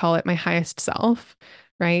we want to call it my highest self,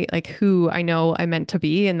 right? Like, who I know I'm meant to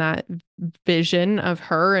be and that vision of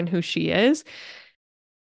her and who she is.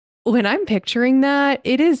 When I'm picturing that,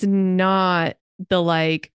 it is not the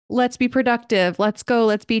like, let's be productive, let's go,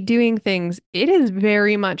 let's be doing things. It is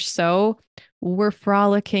very much so. We're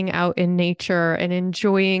frolicking out in nature and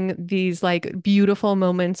enjoying these like beautiful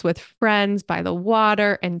moments with friends by the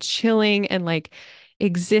water and chilling and like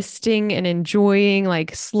existing and enjoying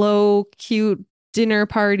like slow, cute dinner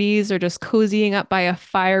parties or just cozying up by a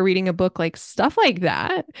fire, reading a book, like stuff like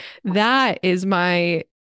that. That is my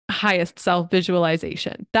highest self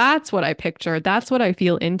visualization. That's what I picture. That's what I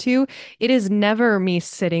feel into. It is never me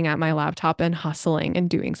sitting at my laptop and hustling and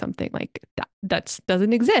doing something like that. That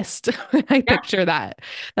doesn't exist when I Yeah. picture that.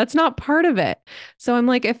 That's not part of it. So I'm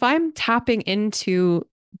like, if I'm tapping into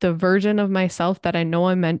the version of myself that I know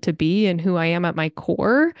I'm meant to be and who I am at my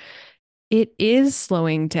core, it is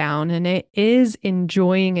slowing down and it is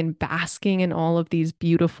enjoying and basking in all of these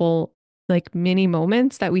beautiful like mini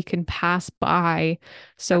moments that we can pass by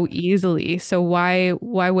so easily. So why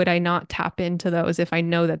would I not tap into those if I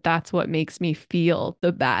know that that's what makes me feel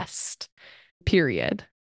the best? Period.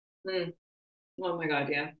 Mm. Oh my God,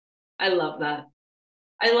 yeah. I love that.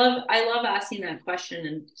 I love asking that question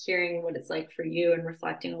and hearing what it's like for you and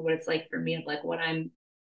reflecting on what it's like for me, of like what I'm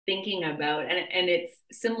thinking about. And it's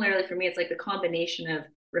similarly for me, it's like the combination of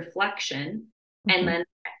reflection and Mhm. then,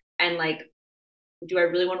 and like, do I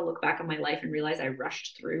really want to look back on my life and realize I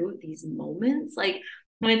rushed through these moments? Like,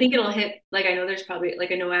 when I think it'll hit, like, I know there's probably,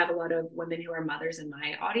 like, I know I have a lot of women who are mothers in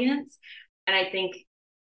my audience. And I think,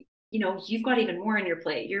 you've got even more on your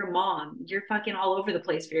plate. You're a mom, you're fucking all over the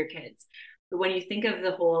place for your kids. But when you think of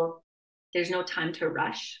the whole, there's no time to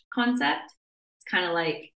rush concept, it's kind of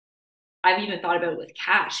like, I've even thought about it with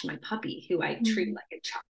Cash, my puppy, who I treat like a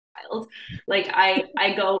child. Like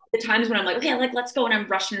I go the times when I'm like, okay, like let's go, and I'm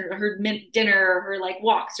rushing her dinner or her like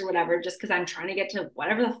walks or whatever, just because I'm trying to get to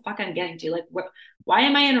whatever the fuck I'm getting to. Like, why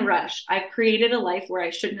am I in a rush? I've created a life where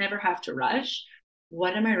I should never have to rush.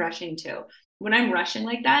 What am I rushing to? When I'm rushing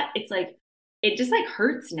like that, it's like it just like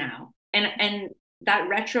hurts now. And that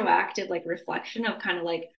retroactive like reflection of kind of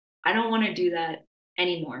like, I don't want to do that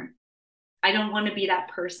anymore. I don't want to be that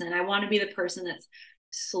person. I want to be the person that's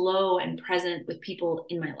slow and present with people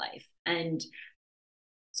in my life. And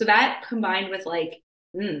so that combined with like,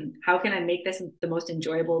 how can I make this the most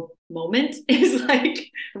enjoyable moment is like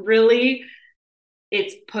really,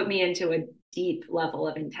 it's put me into a deep level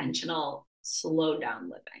of intentional slowed down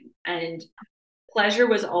living. And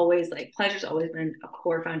pleasure's always been a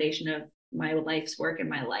core foundation of my life's work and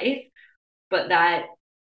my life. But that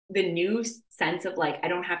the new sense of like, I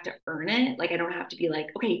don't have to earn it. Like, I don't have to be like,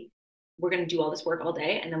 okay, we're going to do all this work all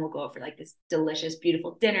day. And then we'll go out for like this delicious,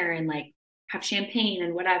 beautiful dinner and like have champagne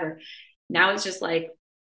and whatever. Now it's just like,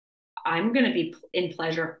 I'm going to be in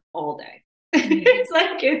pleasure all day. It's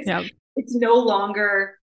like, it's no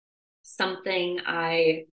longer something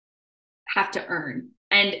I have to earn.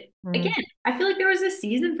 And again, I feel like there was a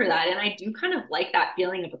season for that. And I do kind of like that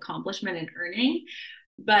feeling of accomplishment and earning.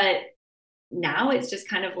 But now it's just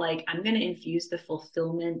kind of like, I'm going to infuse the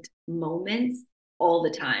fulfillment moments all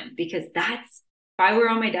the time, because that's, if I were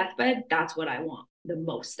on my deathbed, that's what I want the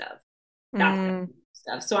most of. That's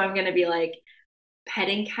stuff. So I'm going to be like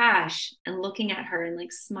petting Cash and looking at her and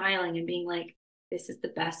like smiling and being like, this is the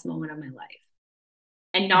best moment of my life,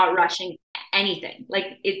 and not rushing anything.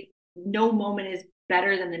 Like no moment is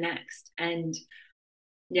better than the next. And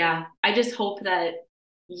yeah, I just hope that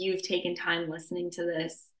you've taken time listening to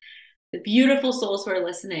this, the beautiful souls who are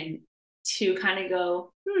listening, to kind of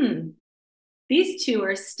go, these two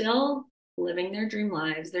are still living their dream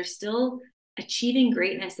lives. They're still achieving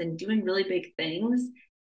greatness and doing really big things.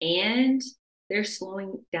 And they're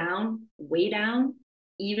slowing down, way down,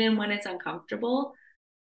 even when it's uncomfortable.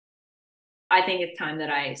 I think it's time that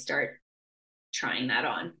I start trying that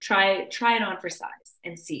on. Try it on for size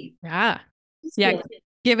and see. Yeah.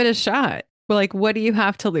 Give it a shot. Well, like, what do you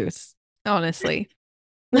have to lose? Honestly.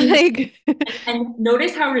 Like, and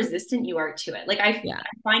notice how resistant you are to it. Like I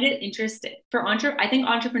find it interesting for I think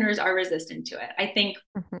entrepreneurs are resistant to it. I think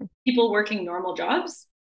people working normal jobs,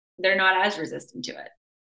 they're not as resistant to it.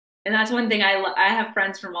 And that's one thing I have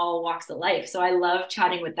friends from all walks of life. So I love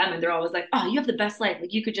chatting with them, and they're always like, oh, you have the best life.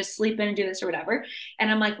 Like you could just sleep in and do this or whatever. And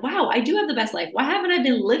I'm like, wow, I do have the best life. Why haven't I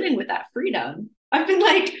been living with that freedom? I've been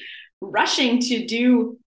like rushing to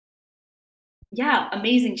do,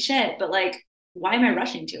 amazing shit. But like, why am I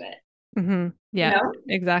rushing to it? Yeah,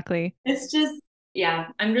 exactly. It's just,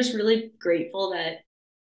 I'm just really grateful that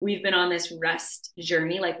we've been on this rest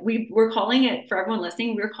journey. Like we're calling it, for everyone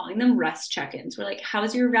listening, we're calling them rest check-ins. We're like,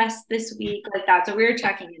 how's your rest this week? Like that's what we were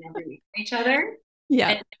checking in every week with each other.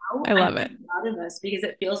 Yeah. And now I love it. Proud of us, because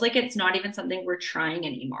it feels like it's not even something we're trying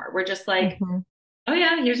anymore. We're just like, oh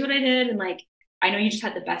yeah, here's what I did. And like, I know you just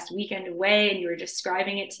had the best weekend away and you were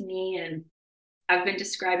describing it to me. And I've been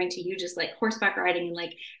describing to you just like horseback riding and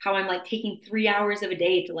like how I'm like taking 3 hours of a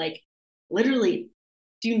day to like literally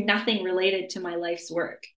do nothing related to my life's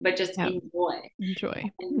work, but just enjoy.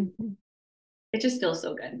 It just feels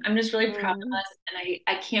so good. I'm just really proud of us. And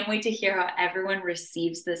I can't wait to hear how everyone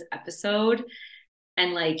receives this episode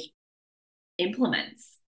and like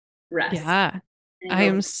implements rest. Yeah. I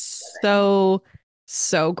am so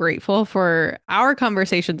grateful for our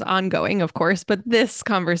conversations ongoing, of course, but this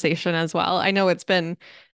conversation as well. I know it's been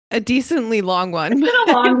a decently long one. It's been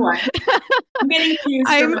a long one. I'm getting used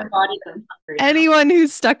to my body. Anyone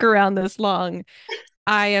who's stuck around this long,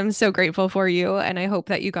 I am so grateful for you. And I hope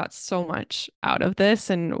that you got so much out of this.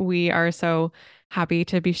 And we are so happy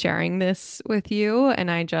to be sharing this with you.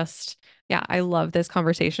 And I love this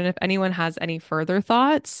conversation. If anyone has any further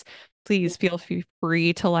thoughts, please feel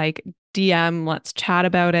free to like DM, let's chat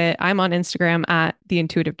about it. I'm on Instagram at The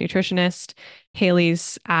Intuitive Nutritionist.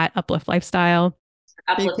 Haley's at Uplift Lifestyle.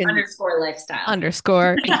 Uplift _lifestyle.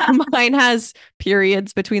 Underscore. Mine has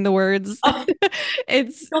periods between the words. Oh.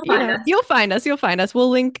 It's you'll find us. We'll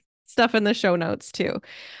link stuff in the show notes too.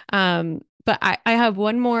 But I have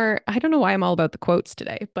one more. I don't know why I'm all about the quotes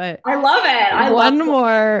today, but I love it. One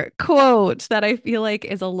more quote that I feel like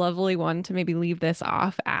is a lovely one to maybe leave this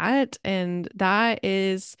off at. And that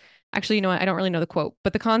is actually, you know what? I don't really know the quote,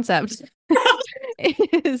 but the concept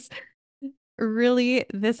is really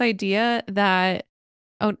this idea that,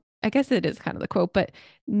 I guess it is kind of the quote, but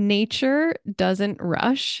nature doesn't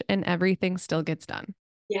rush and everything still gets done.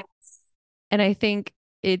 Yes. And I think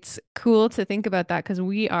it's cool to think about that because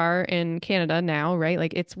we are in Canada now, right?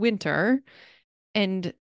 Like it's winter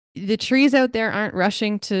and the trees out there aren't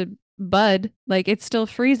rushing to bud. Like it's still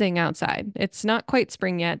freezing outside. It's not quite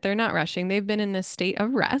spring yet. They're not rushing. They've been in this state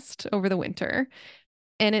of rest over the winter.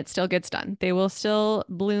 And it still gets done. They will still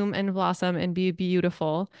bloom and blossom and be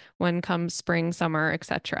beautiful when comes spring, summer,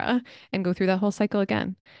 etc., and go through that whole cycle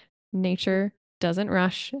again. Nature doesn't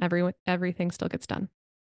rush. Everything still gets done.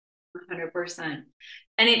 100%.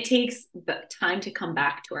 And it takes the time to come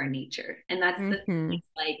back to our nature. And that's the thing.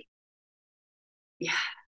 It's like,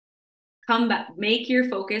 come back, make your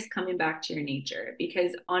focus coming back to your nature,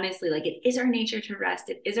 because honestly, like it is our nature to rest.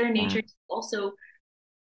 It is our nature to also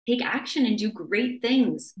take action and do great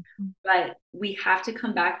things. But we have to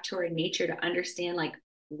come back to our nature to understand, like,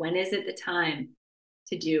 when is it the time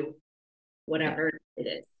to do whatever it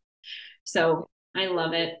is. So I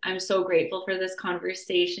love it. I'm so grateful for this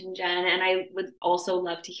conversation, Jen. And I would also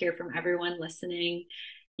love to hear from everyone listening.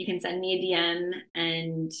 You can send me a DM,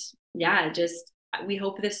 and yeah, just, we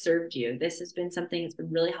hope this served you. This has been something that's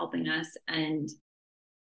been really helping us. And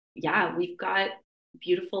yeah, we've got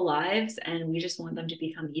beautiful lives, and we just want them to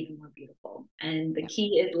become even more beautiful. And the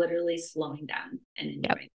key is literally slowing down and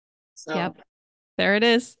enjoying. So there it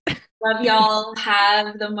is. Love y'all.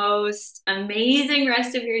 Have the most amazing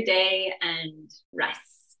rest of your day, and rest.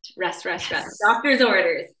 Doctor's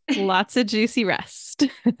orders. Lots of juicy rest.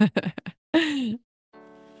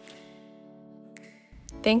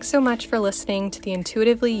 Thanks so much for listening to the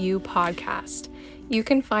Intuitively You podcast. You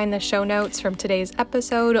can find the show notes from today's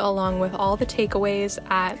episode along with all the takeaways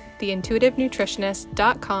at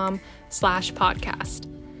theintuitivenutritionist.com/podcast.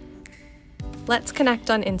 Let's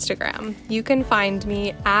connect on Instagram. You can find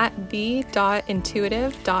me at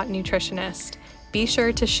the.intuitive.nutritionist. Be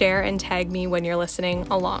sure to share and tag me when you're listening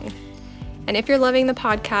along. And if you're loving the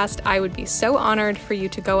podcast, I would be so honored for you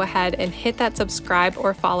to go ahead and hit that subscribe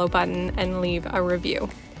or follow button and leave a review.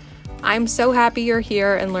 I'm so happy you're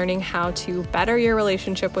here and learning how to better your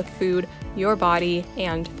relationship with food, your body,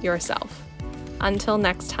 and yourself. Until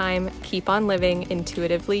next time, keep on living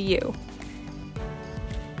intuitively you.